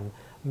Annan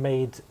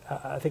made,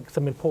 I think,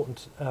 some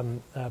important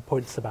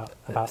points about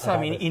so, I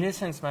mean, this. in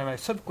essence, my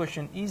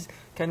sub-question is,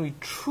 can we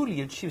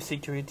truly achieve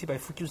security by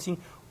focusing,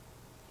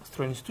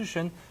 through an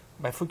institution,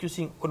 by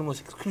focusing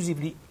almost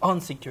exclusively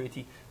on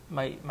security?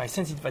 My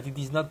sense is that it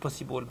is not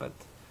possible, but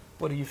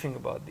what do you think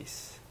about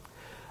this?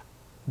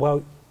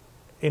 Well,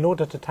 in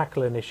order to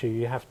tackle an issue,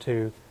 you have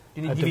to...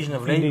 You need division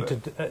of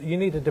labour. You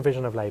need a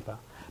division of labour.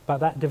 But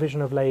that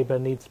division of labour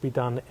needs to be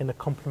done in a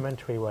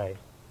complementary way.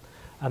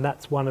 And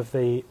that's one of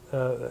the,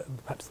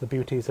 perhaps the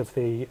beauties of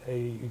the,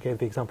 you gave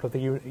the example of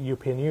the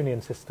European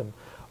Union system,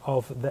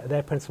 of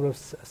their principle of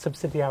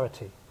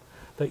subsidiarity,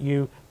 that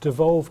you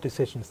devolve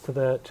decisions to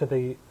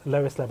the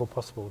lowest level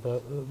possible,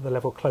 the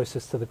level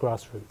closest to the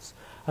grassroots.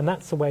 And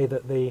that's the way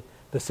that the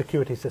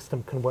security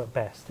system can work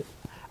best.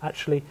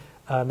 Actually,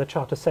 the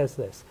Charter says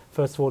this.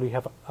 First of all, you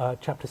have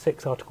Chapter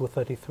 6, Article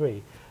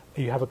 33.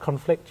 You have a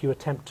conflict, you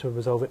attempt to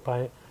resolve it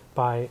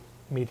by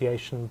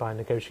mediation, by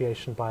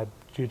negotiation, by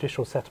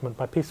judicial settlement,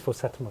 by peaceful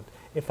settlement.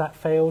 If that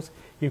fails,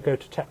 you go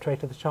to Chapter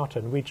 8 of the Charter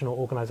and regional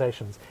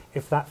organisations.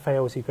 If that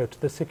fails, you go to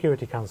the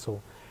Security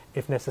Council.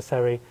 If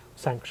necessary,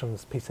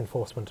 sanctions, peace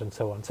enforcement, and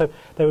so on. So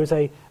there is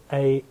a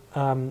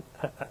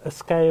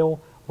scale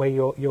where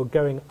you're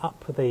going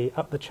up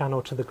the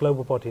channel to the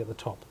global body at the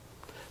top.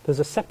 There's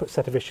a separate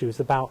set of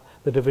issues about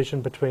the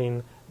division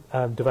between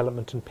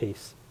development and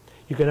peace.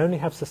 You can only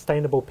have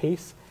sustainable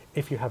peace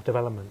if you have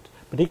development.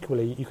 But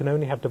equally, you can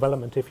only have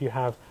development if you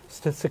have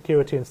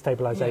security and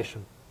stabilisation.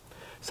 Yeah.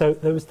 So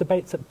there was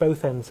debates at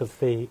both ends of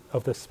the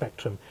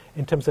spectrum.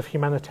 In terms of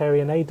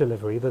humanitarian aid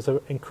delivery, there's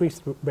an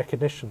increased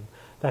recognition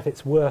that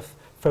it's worth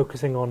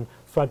focusing on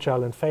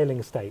fragile and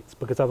failing states,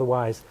 because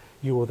otherwise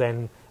you will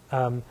then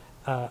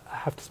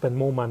have to spend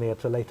more money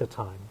at a later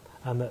time,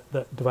 and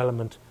that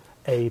development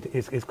aid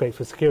is great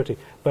for security.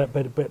 But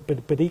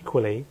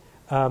equally,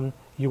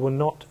 you will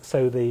not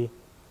sow the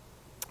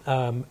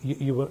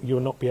you will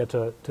not be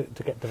able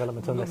to get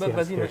development unless you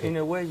have security. In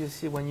a way, you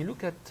see, when you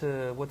look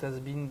at what has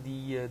been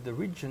the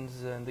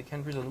regions and the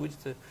countries on which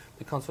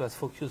the Council has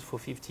focused for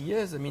 50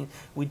 years, I mean,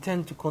 we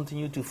tend to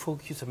continue to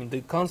focus, I mean,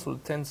 the Council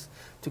tends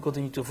to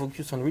continue to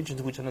focus on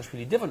regions which are not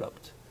really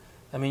developed.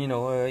 I mean,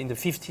 in the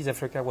 50s,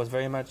 Africa was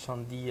very much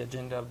on the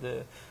agenda of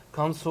the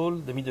Council,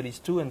 the Middle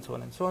East too, and so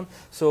on and so on.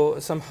 So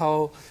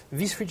somehow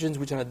these regions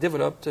which are not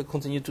developed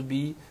continue to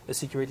be a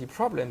security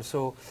problem.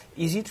 So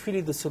is it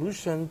really the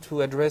solution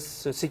to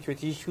address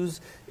security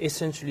issues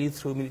essentially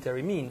through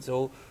military means,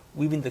 or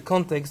within the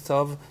context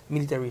of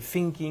military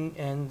thinking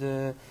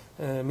and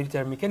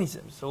military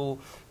mechanisms? So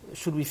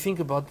should we think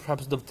about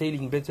perhaps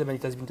dovetailing better than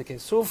it has been the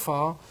case so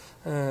far,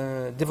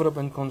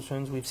 development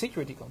concerns with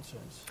security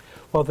concerns?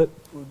 Well,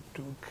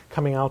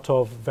 coming out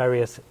of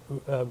various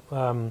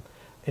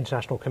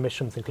international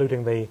commissions,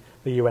 including the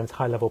UN's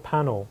high-level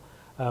panel,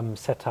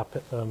 set up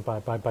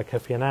by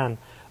Kofi Annan,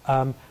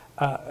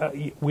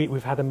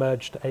 we've had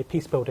emerged a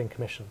peace-building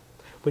commission,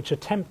 which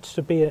attempts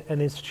to be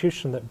an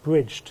institution that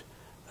bridged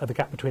the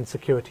gap between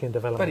security and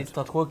development. But it's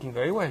not working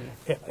very well.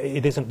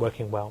 It isn't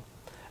working well.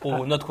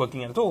 Or not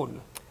working at all.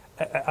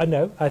 I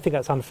know. I think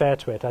that's unfair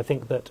to it. I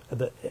think that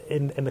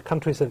in the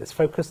countries that it's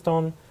focused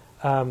on,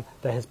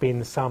 there has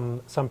been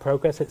some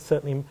progress. It's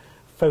certainly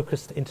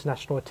focused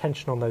international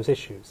attention on those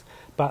issues.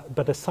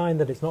 But a sign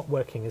that it's not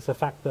working is the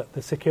fact that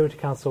the Security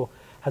Council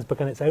has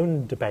begun its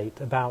own debate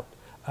about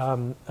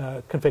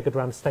configured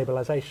around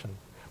stabilisation,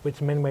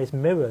 which in many ways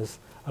mirrors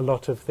a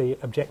lot of the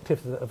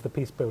objectives of the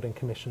Peace-Building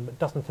Commission, but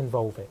doesn't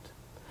involve it.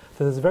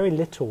 So there's very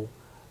little,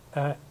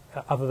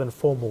 other than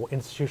formal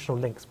institutional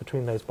links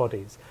between those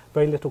bodies,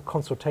 very little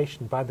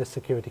consultation by the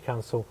Security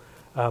Council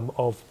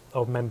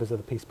of members of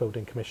the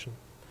Peace-Building Commission.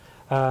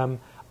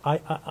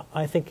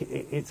 I think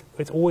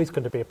it's always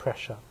going to be a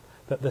pressure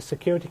that the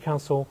Security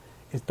Council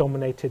is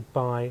dominated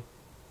by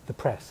the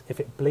press. If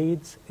it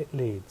bleeds, it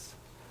leads.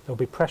 There will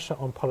be pressure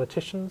on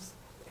politicians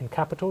in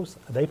capitals.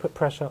 They put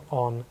pressure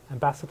on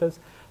ambassadors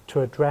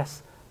to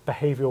address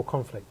behavioural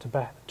conflict,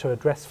 to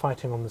address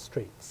fighting on the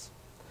streets.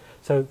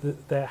 So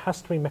there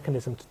has to be a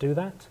mechanism to do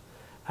that,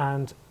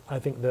 and I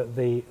think that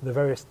the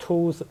various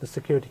tools that the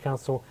Security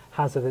Council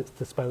has at its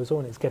disposal,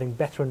 and it's getting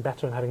better and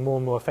better and having more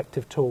and more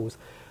effective tools,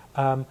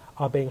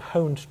 are being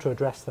honed to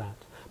address that.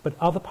 But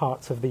other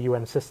parts of the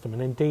UN system,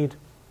 and indeed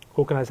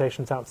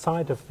organisations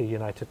outside of the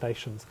United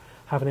Nations,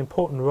 have an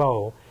important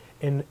role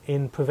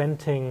in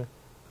preventing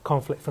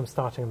conflict from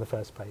starting in the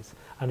first place.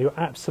 And you're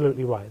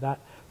absolutely right. That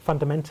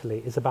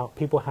fundamentally is about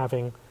people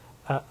having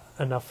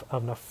enough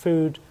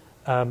food,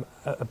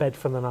 a bed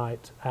for the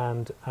night,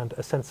 and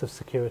a sense of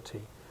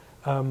security.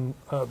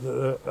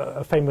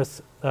 A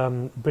famous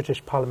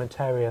British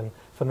parliamentarian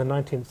from the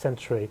 19th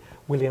century,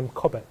 William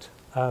Cobbett,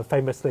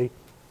 famously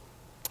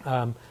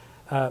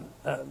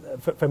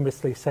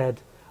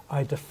said,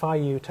 "I defy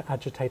you to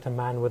agitate a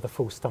man with a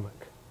full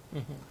stomach."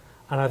 Mm-hmm.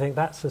 And I think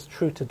that's as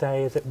true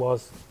today as it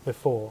was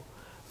before,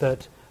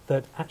 that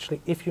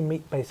actually if you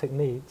meet basic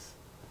needs,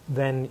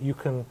 then you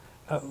can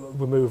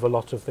remove a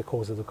lot of the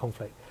causes of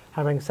conflict.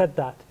 Having said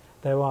that,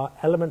 there are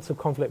elements of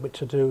conflict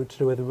which are to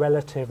do with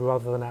relative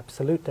rather than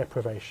absolute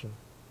deprivation.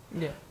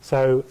 Yeah.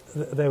 So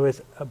there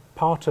is a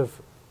part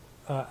of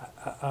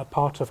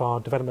our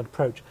development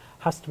approach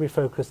has to be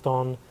focused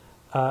on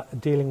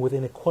dealing with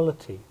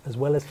inequality as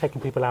well as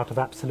taking people out of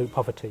absolute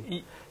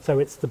poverty. So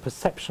it's the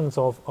perceptions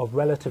of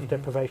relative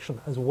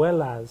deprivation as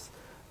well as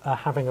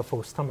having a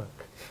full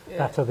stomach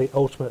that are the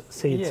ultimate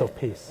seeds of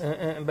peace.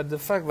 But the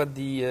fact that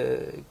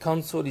the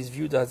Council is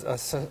viewed as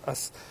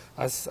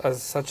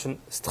such a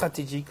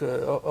strategic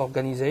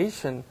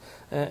organization,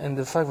 and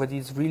the fact that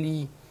it's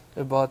really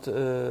about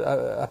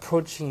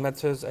approaching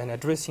matters and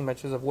addressing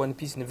matters of one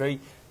peace in a very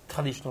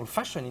traditional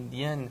fashion in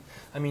the end,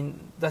 I mean,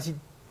 does it,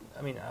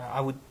 I mean,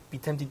 I would be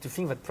tempted to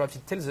think that perhaps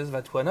it tells us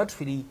that we're not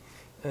really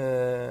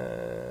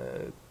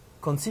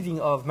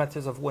conceiving of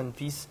matters of one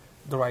peace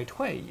the right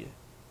way.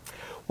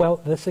 Well,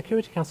 the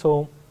Security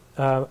Council,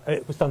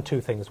 it was done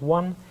two things.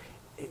 One,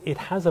 it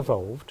has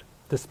evolved,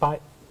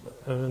 despite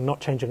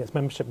not changing its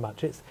membership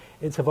much.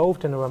 It's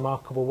evolved in a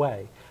remarkable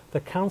way. The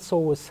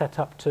Council was set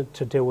up to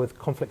deal with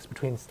conflicts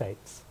between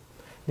states.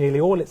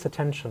 Nearly all its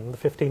attention, the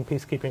 15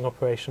 peacekeeping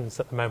operations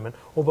at the moment,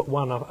 all but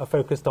one are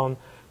focused on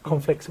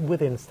conflicts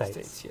within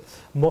states.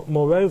 Yes.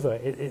 Moreover,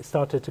 it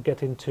started to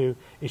get into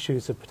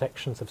issues of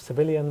protections of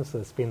civilians.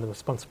 There's been the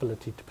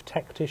responsibility to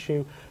protect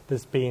issue.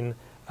 There's been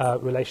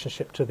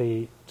relationship to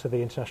the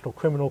International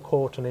Criminal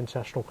Court and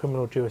International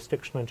Criminal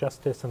Jurisdiction and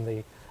Justice and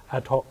the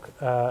ad hoc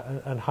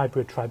and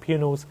hybrid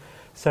tribunals.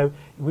 So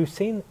we've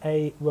seen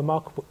a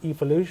remarkable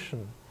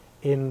evolution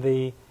in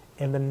the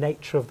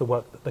nature of the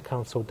work that the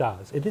Council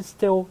does. It is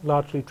still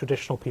largely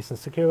traditional peace and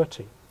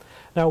security.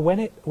 Now,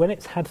 when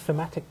it's had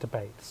thematic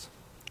debates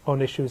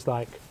on issues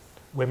like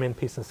women,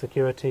 peace and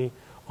security,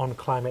 on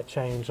climate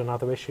change and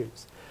other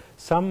issues,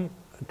 some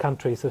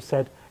countries have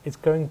said it's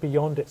going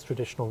beyond its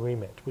traditional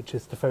remit, which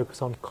is to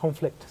focus on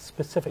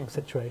conflict-specific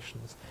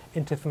situations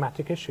into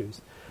thematic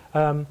issues.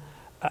 And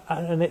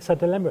it's a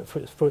dilemma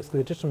for its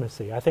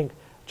legitimacy. I think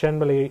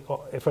generally,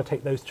 if I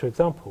take those two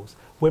examples,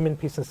 women,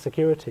 peace and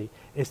security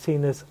is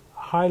seen as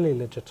highly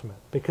legitimate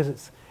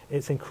because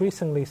it's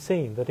increasingly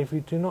seen that if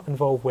you do not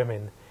involve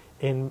women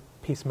in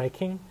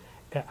peacemaking,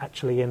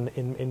 actually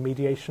in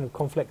mediation of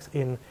conflicts,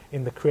 in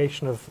the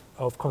creation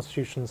of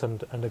constitutions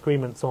and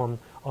agreements on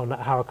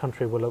how a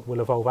country will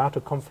evolve out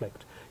of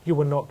conflict, you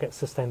will not get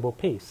sustainable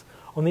peace.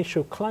 On the issue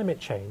of climate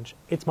change,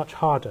 it's much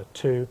harder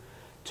to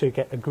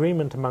get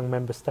agreement among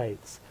member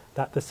states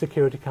that the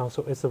Security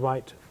Council is the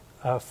right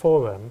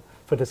forum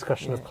for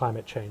discussion of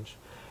climate change.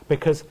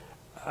 Because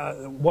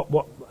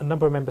what a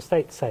number of member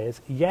states say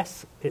is,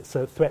 yes, it's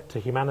a threat to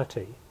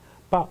humanity,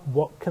 but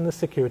what can the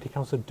Security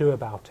Council do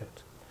about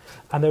it?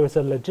 And there is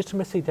a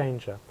legitimacy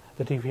danger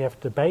that if you have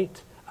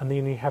debate and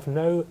then you have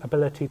no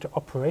ability to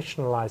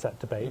operationalise that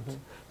debate,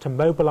 to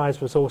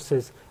mobilise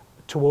resources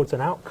towards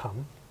an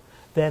outcome,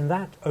 then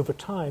that, over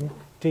time,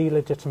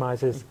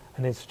 delegitimizes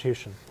an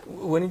institution.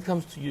 When it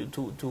comes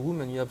to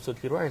women, you're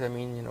absolutely right. I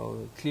mean, you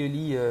know,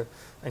 clearly,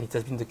 and it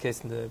has been the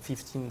case in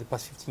the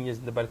past 15 years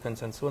in the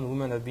Balkans and so on,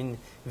 women have been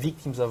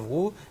victims of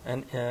war,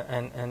 and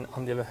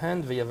on the other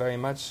hand, they are very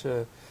much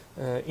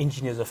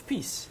engineers of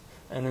peace.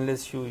 And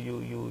unless you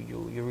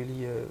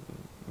really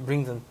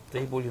bring them to the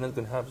table, you're not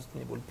going to have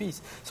sustainable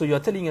peace. So you are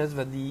telling us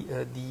that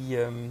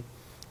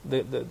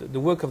the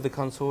work of the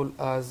Council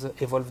has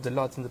evolved a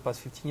lot in the past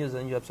 15 years,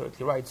 and you're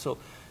absolutely right. So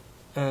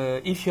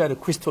if you had a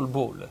crystal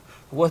ball,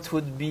 what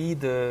would be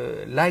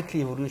the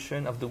likely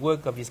evolution of the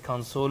work of this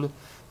Council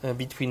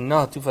between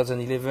now,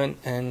 2011,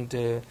 and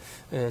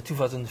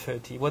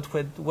 2030?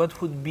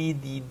 What would be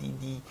the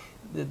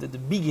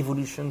big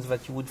evolutions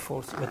that you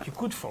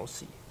could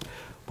foresee?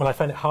 Well, I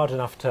find it hard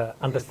enough to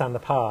understand the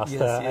past,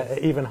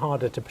 even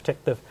harder to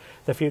predict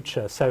the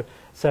future.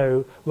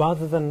 So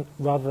rather than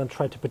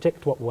try to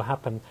predict what will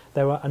happen,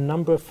 there are a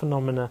number of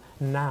phenomena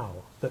now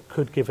that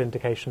could give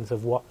indications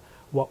of what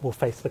will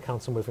face the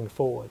Council moving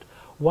forward.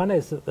 One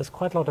is that there's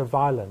quite a lot of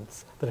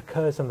violence that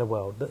occurs in the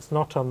world that's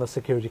not on the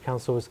Security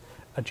Council's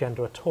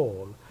agenda at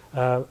all.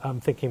 I'm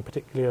thinking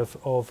particularly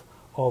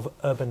of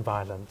urban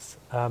violence,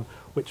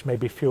 which may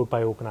be fueled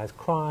by organised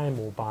crime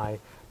or by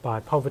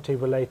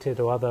poverty-related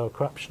or other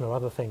corruption or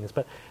other things.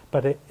 But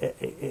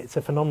it's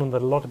a phenomenon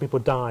that a lot of people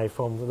die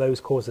from those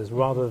causes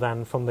rather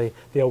than from the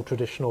old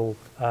traditional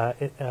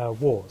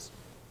wars.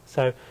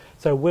 So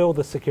will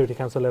the Security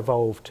Council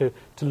evolve to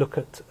look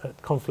at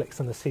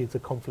conflicts and the seeds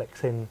of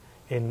conflicts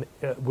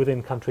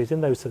within countries in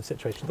those sort of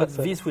situations? But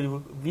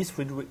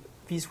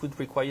this would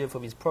require for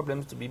these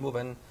problems to be more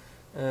than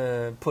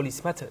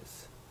police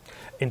matters.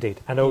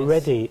 Indeed, and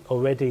already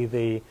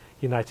the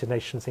United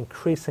Nations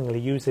increasingly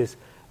uses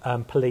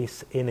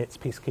police in its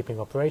peacekeeping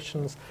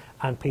operations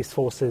and peace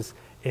forces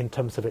in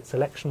terms of its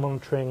election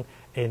monitoring,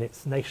 in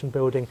its nation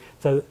building.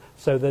 So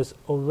there's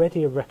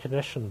already a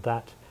recognition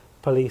that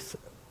police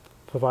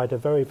provide a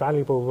very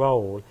valuable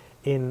role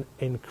in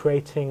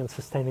creating and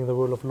sustaining the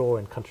rule of law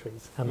in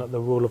countries, and that the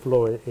rule of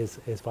law is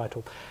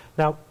vital.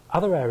 Now,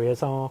 other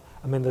areas are,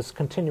 I mean, there's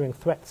continuing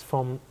threats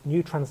from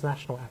new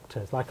transnational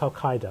actors like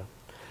Al-Qaeda.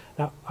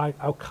 Now,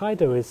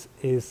 Al-Qaeda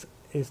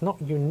is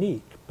not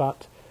unique,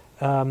 but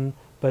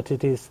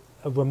it is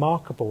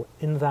remarkable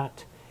in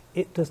that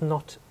it does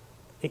not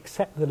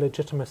accept the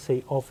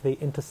legitimacy of the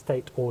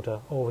interstate order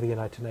or the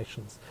United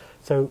Nations.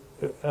 So,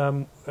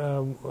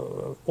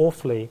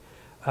 awfully,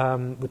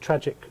 with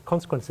tragic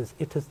consequences,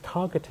 it has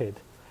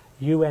targeted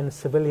UN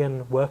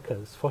civilian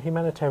workers for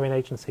humanitarian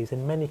agencies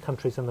in many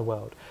countries in the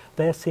world.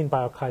 They are seen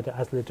by Al-Qaeda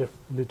as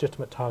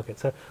legitimate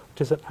targets,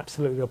 which is an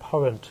absolutely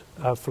abhorrent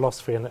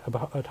philosophy and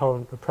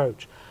abhorrent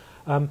approach.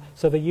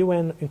 So the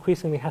UN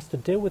increasingly has to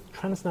deal with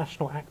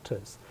transnational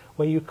actors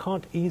where you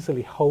can't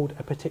easily hold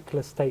a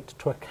particular state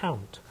to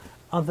account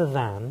other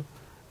than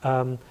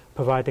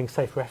providing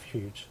safe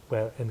refuge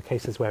in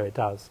cases where it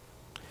does.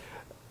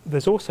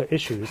 There's also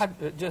issues...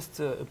 Just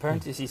a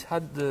parenthesis,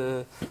 had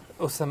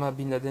Osama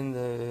bin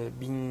Laden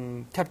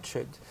been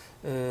captured,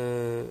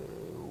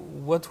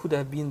 what would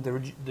have been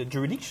the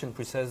jurisdiction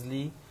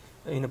precisely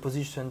in a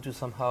position to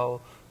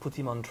somehow put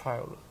him on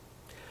trial?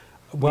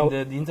 Well,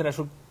 the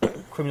International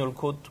Criminal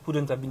Court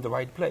wouldn't have been the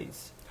right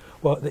place.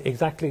 Well,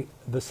 exactly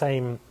the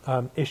same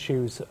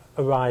issues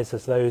arise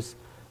as those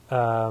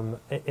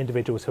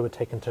individuals who were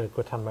taken to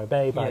Guantanamo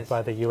Bay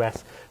by the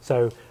US.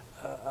 So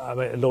I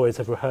mean, lawyers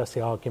have rehearsed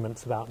the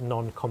arguments about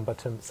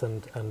non-combatants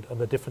and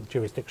the different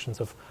jurisdictions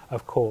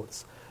of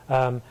courts.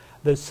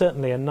 There's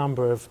certainly a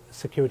number of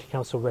Security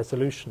Council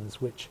resolutions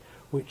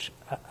which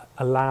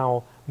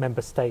allow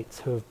member states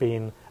who have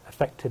been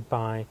affected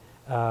by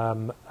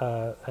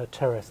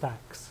terrorist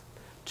acts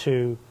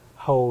to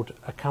hold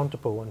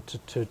accountable and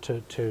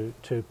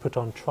to put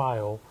on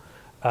trial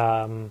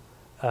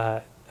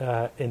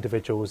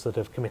individuals that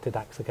have committed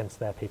acts against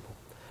their people.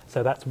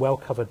 So that's well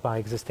covered by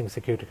existing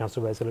Security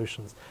Council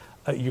resolutions.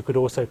 You could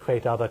also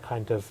create other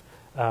kind of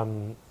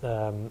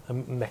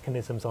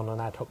mechanisms on an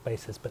ad hoc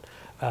basis, but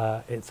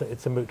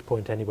it's a moot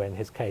point anyway in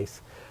his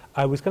case.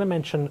 I was going to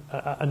mention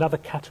another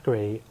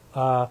category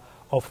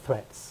of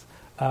threats,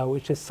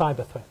 which is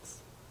cyber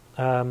threats.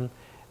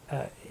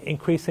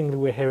 Increasingly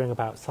we're hearing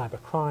about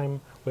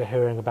cybercrime, we're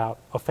hearing about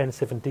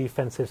offensive and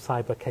defensive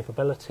cyber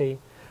capability.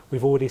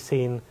 We've already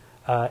seen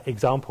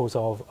examples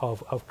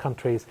of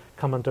countries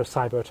come under a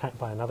cyber attack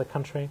by another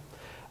country.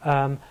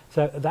 So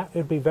that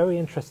would be very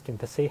interesting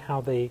to see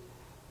how the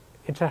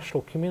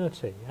international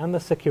community and the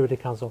Security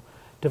Council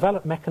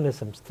develop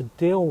mechanisms to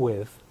deal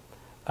with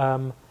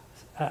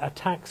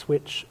attacks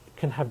which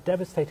can have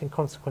devastating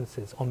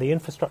consequences on the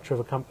infrastructure of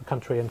a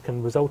country and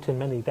can result in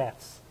many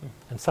deaths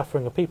and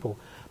suffering of people,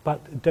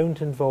 but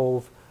don't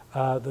involve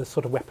the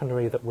sort of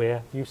weaponry that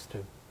we're used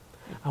to.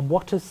 And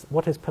what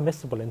is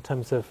permissible in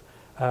terms of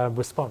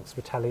response,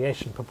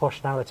 retaliation,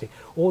 proportionality,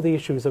 all the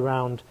issues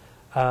around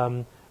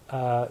the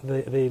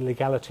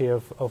legality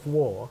of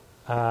war.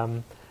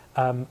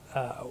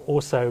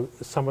 Also,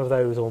 some of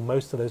those or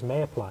most of those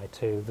may apply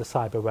to the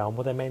cyber realm,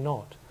 or they may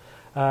not.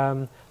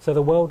 So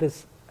the world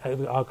is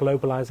our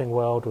globalizing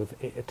world with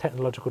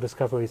technological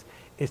discoveries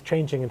is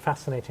changing in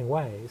fascinating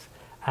ways,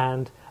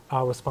 and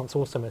our response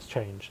also must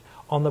change.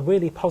 On the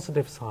really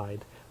positive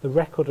side, the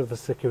record of the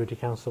Security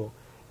Council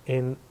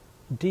in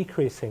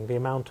decreasing the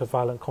amount of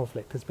violent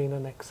conflict has been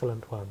an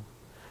excellent one.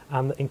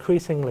 And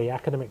increasingly,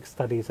 academic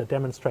studies are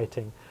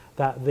demonstrating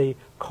that the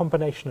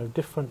combination of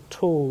different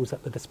tools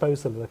at the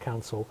disposal of the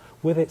Council,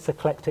 with its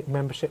eclectic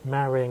membership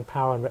marrying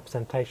power and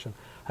representation,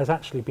 has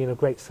actually been a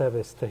great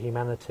service to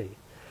humanity.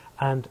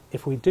 And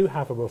if we do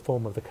have a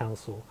reform of the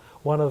Council,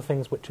 one of the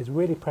things which is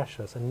really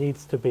precious and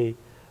needs to be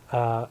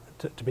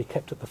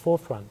kept at the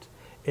forefront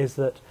is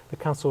that the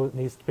Council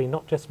needs to be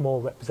not just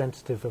more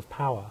representative of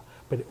power,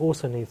 but it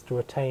also needs to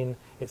retain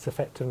its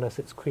effectiveness,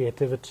 its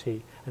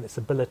creativity, and its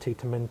ability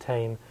to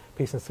maintain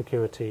peace and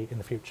security in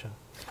the future.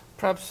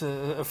 Perhaps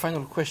a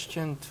final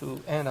question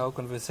to end our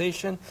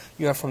conversation.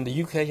 You are from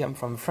the UK, I'm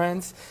from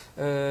France.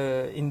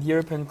 In the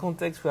European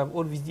context, we have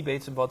all these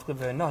debates about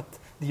whether or not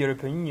the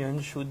European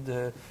Union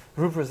should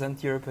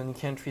represent European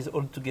countries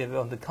all together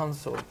on the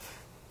Council.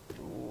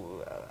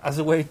 As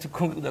a way to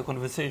conclude the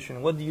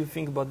conversation, what do you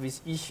think about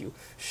this issue?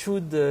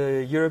 Should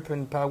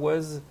European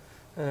powers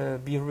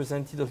be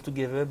represented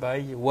altogether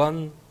by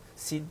one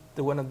seat,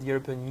 the one of the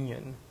European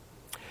Union?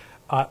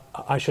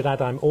 I should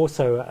add, I'm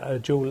also a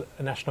dual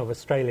national of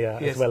Australia,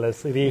 yes, as well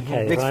as the UK.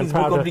 Makes things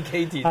more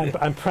complicated.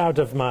 I'm proud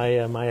of my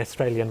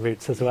Australian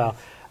roots as well.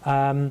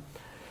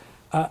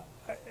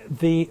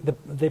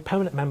 The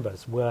permanent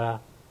members were,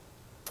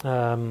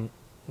 or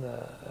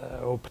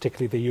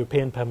particularly the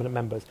European permanent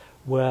members,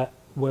 were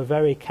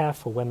very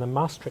careful when the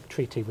Maastricht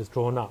Treaty was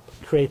drawn up,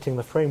 creating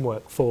the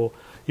framework for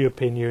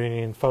European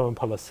Union foreign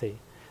policy,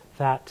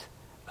 that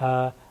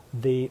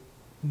the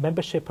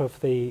membership of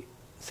the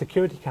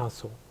Security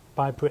Council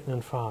by Britain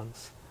and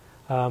France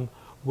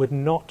would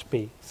not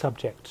be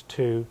subject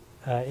to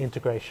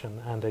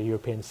integration and a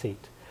European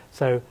seat.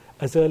 So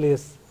as early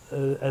as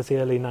the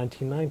early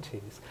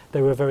 1990s,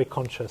 they were very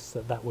conscious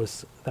that that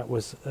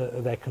was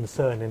their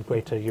concern in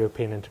greater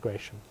European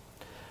integration.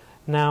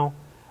 Now,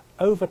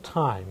 over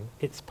time,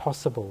 it's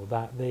possible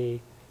that the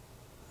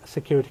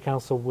Security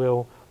Council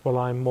will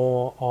rely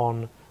more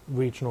on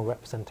regional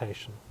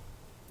representation.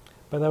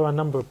 But there are a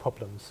number of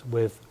problems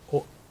with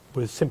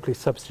simply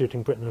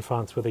substituting Britain and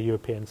France with a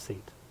European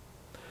seat.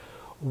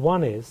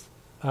 One is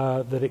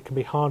that it can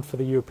be hard for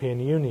the European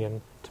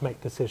Union to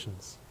make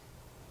decisions.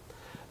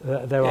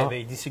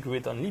 They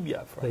disagreed on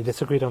Libya. They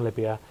disagreed on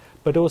Libya,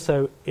 but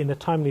also in a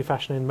timely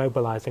fashion in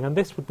mobilising. And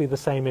this would be the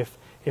same if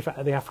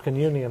the African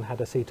Union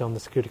had a seat on the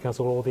Security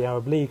Council or the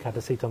Arab League had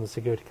a seat on the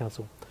Security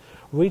Council.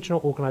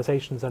 Regional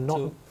organisations are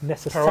not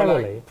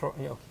necessarily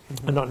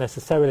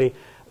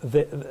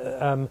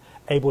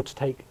able to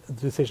take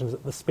decisions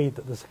at the speed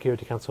that the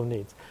Security Council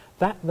needs.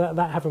 That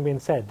having been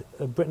said,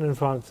 Britain and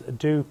France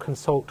do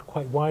consult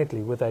quite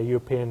widely with their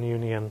European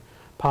Union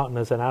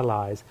partners and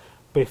allies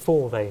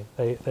before they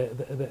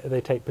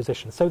take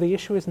position. So the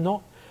issue is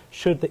not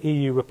should the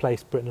EU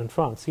replace Britain and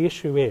France. The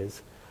issue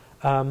is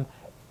Britain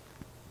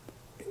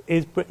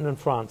and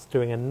France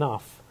doing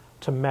enough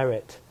to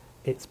merit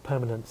its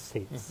permanent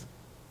seats?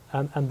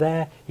 Mm-hmm. And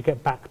there you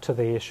get back to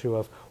the issue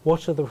of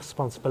what are the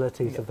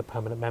responsibilities of the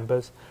permanent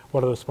members,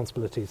 what are the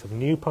responsibilities of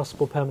new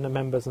possible permanent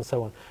members, and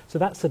so on. So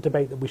that's the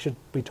debate that we should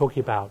be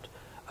talking about.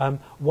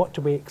 What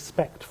do we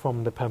expect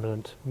from the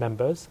permanent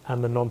members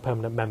and the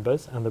non-permanent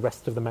members and the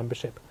rest of the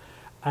membership?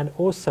 And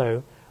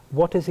also,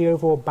 what is the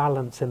overall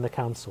balance in the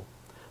Council?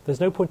 There's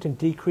no point in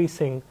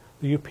decreasing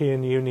the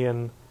European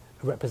Union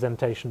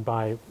representation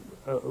by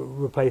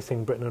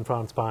replacing Britain and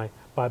France by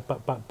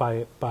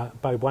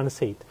one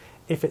seat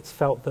if it's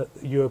felt that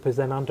Europe is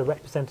then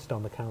underrepresented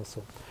on the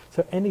Council.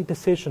 So any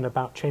decision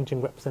about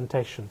changing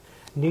representation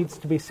needs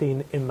to be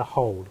seen in the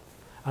whole.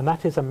 And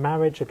that is a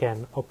marriage,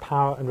 again, of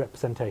power and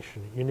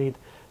representation. You need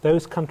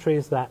those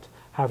countries that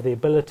have the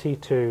ability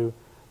to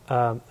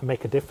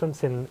make a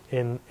difference in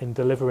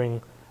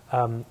delivering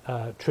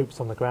troops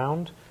on the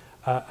ground,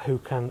 who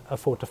can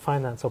afford to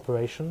finance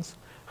operations,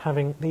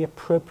 having the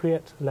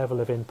appropriate level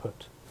of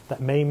input.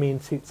 That may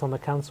mean seats on the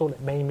Council, it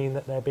may mean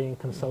that they're being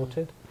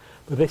consulted,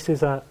 but this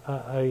is a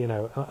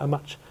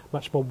much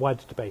more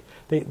wider debate.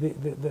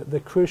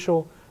 The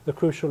crucial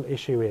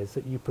issue is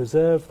that you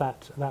preserve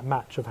that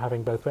match of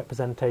having both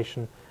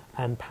representation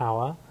and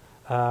power,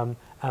 and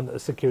that the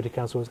Security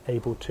Council is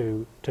able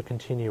to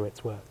continue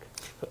its work.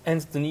 So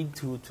hence the need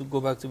to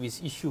go back to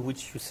this issue,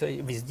 which you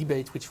say, this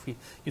debate, which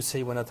you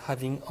say we're not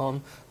having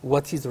on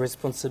what is the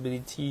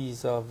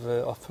responsibilities of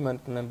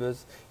permanent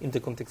members in the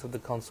context of the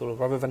Council,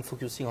 rather than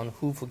focusing on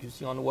who,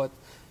 focusing on what,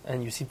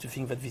 and you seem to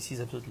think that this is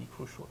absolutely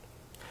crucial.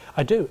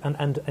 I do,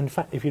 and in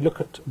fact, if you look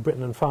at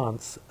Britain and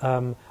France,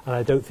 and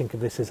I don't think of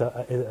this as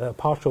a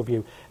partial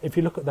view, if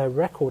you look at their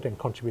record in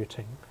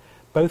contributing,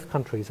 both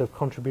countries have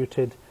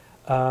contributed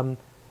an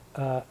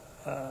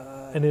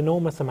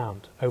enormous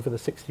amount over the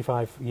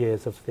 65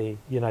 years of the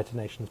United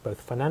Nations, both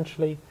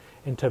financially,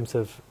 in terms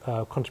of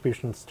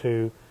contributions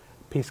to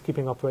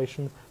peacekeeping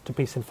operations, to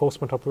peace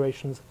enforcement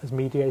operations as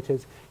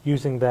mediators,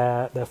 using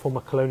their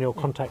former colonial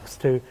contacts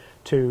to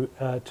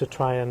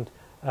try and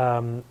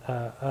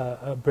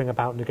bring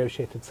about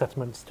negotiated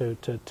settlements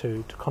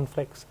to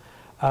conflicts,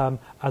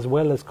 as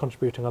well as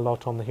contributing a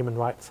lot on the human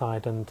rights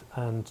side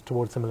and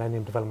towards the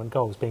Millennium Development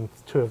Goals, being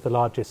two of the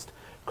largest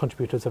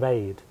contributors of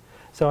aid.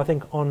 So I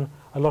think on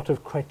a lot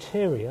of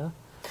criteria,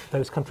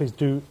 those countries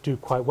do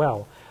quite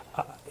well.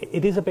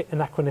 It is a bit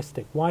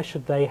anachronistic. Why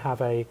should they have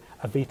a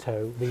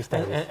veto these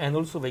days? And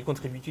also they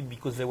contributed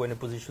because they were in a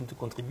position to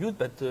contribute,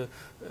 but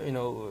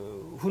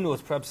who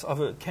knows, perhaps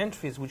other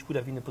countries which could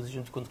have been in a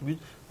position to contribute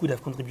could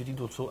have contributed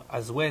also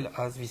as well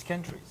as these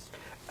countries.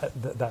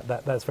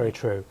 That's very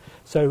true.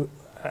 So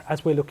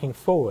as we're looking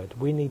forward,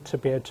 we need to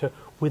be able to,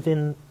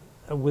 within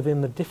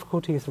the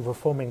difficulties of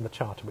reforming the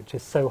Charter, which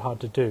is so hard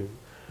to do,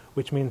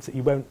 which means that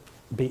you won't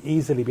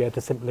easily be able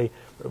to simply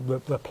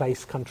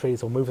replace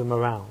countries or move them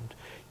around.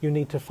 You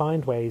need to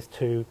find ways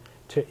to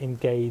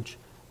engage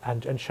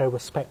and show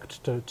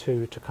respect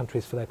to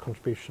countries for their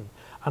contribution.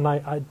 And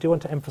I do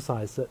want to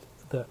emphasize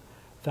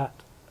that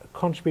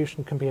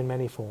contribution can be in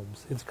many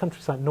forms. It's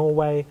countries like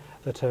Norway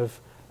that have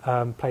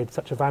played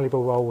such a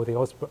valuable role with the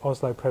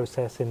Oslo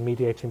process in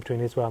mediating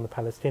between Israel and the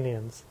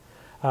Palestinians.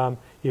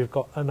 You've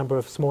got a number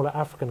of smaller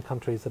African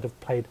countries that have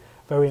played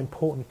very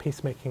important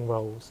peacemaking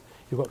roles.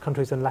 You've got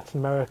countries in Latin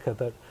America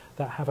that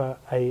have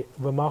a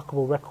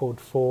remarkable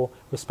record for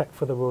respect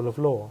for the rule of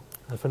law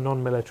and for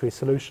non-military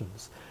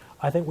solutions.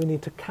 I think we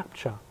need to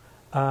capture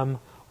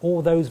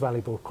all those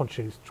valuable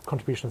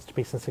contributions to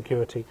peace and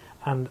security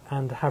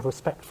and have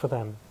respect for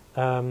them,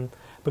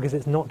 because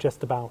it's not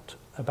just about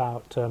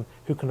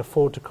who can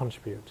afford to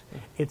contribute.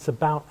 It's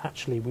about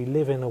actually we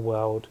live in a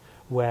world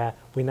where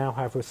we now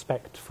have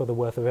respect for the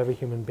worth of every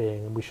human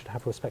being, and we should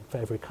have respect for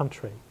every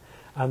country.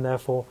 And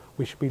therefore,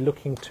 we should be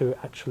looking to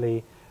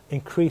actually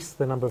increase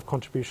the number of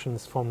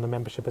contributions from the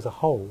membership as a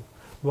whole,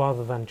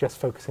 rather than just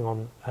focusing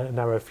on a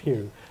narrow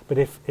few. But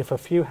if a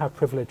few have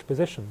privileged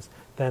positions,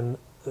 then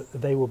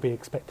they will be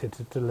expected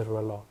to deliver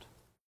a lot.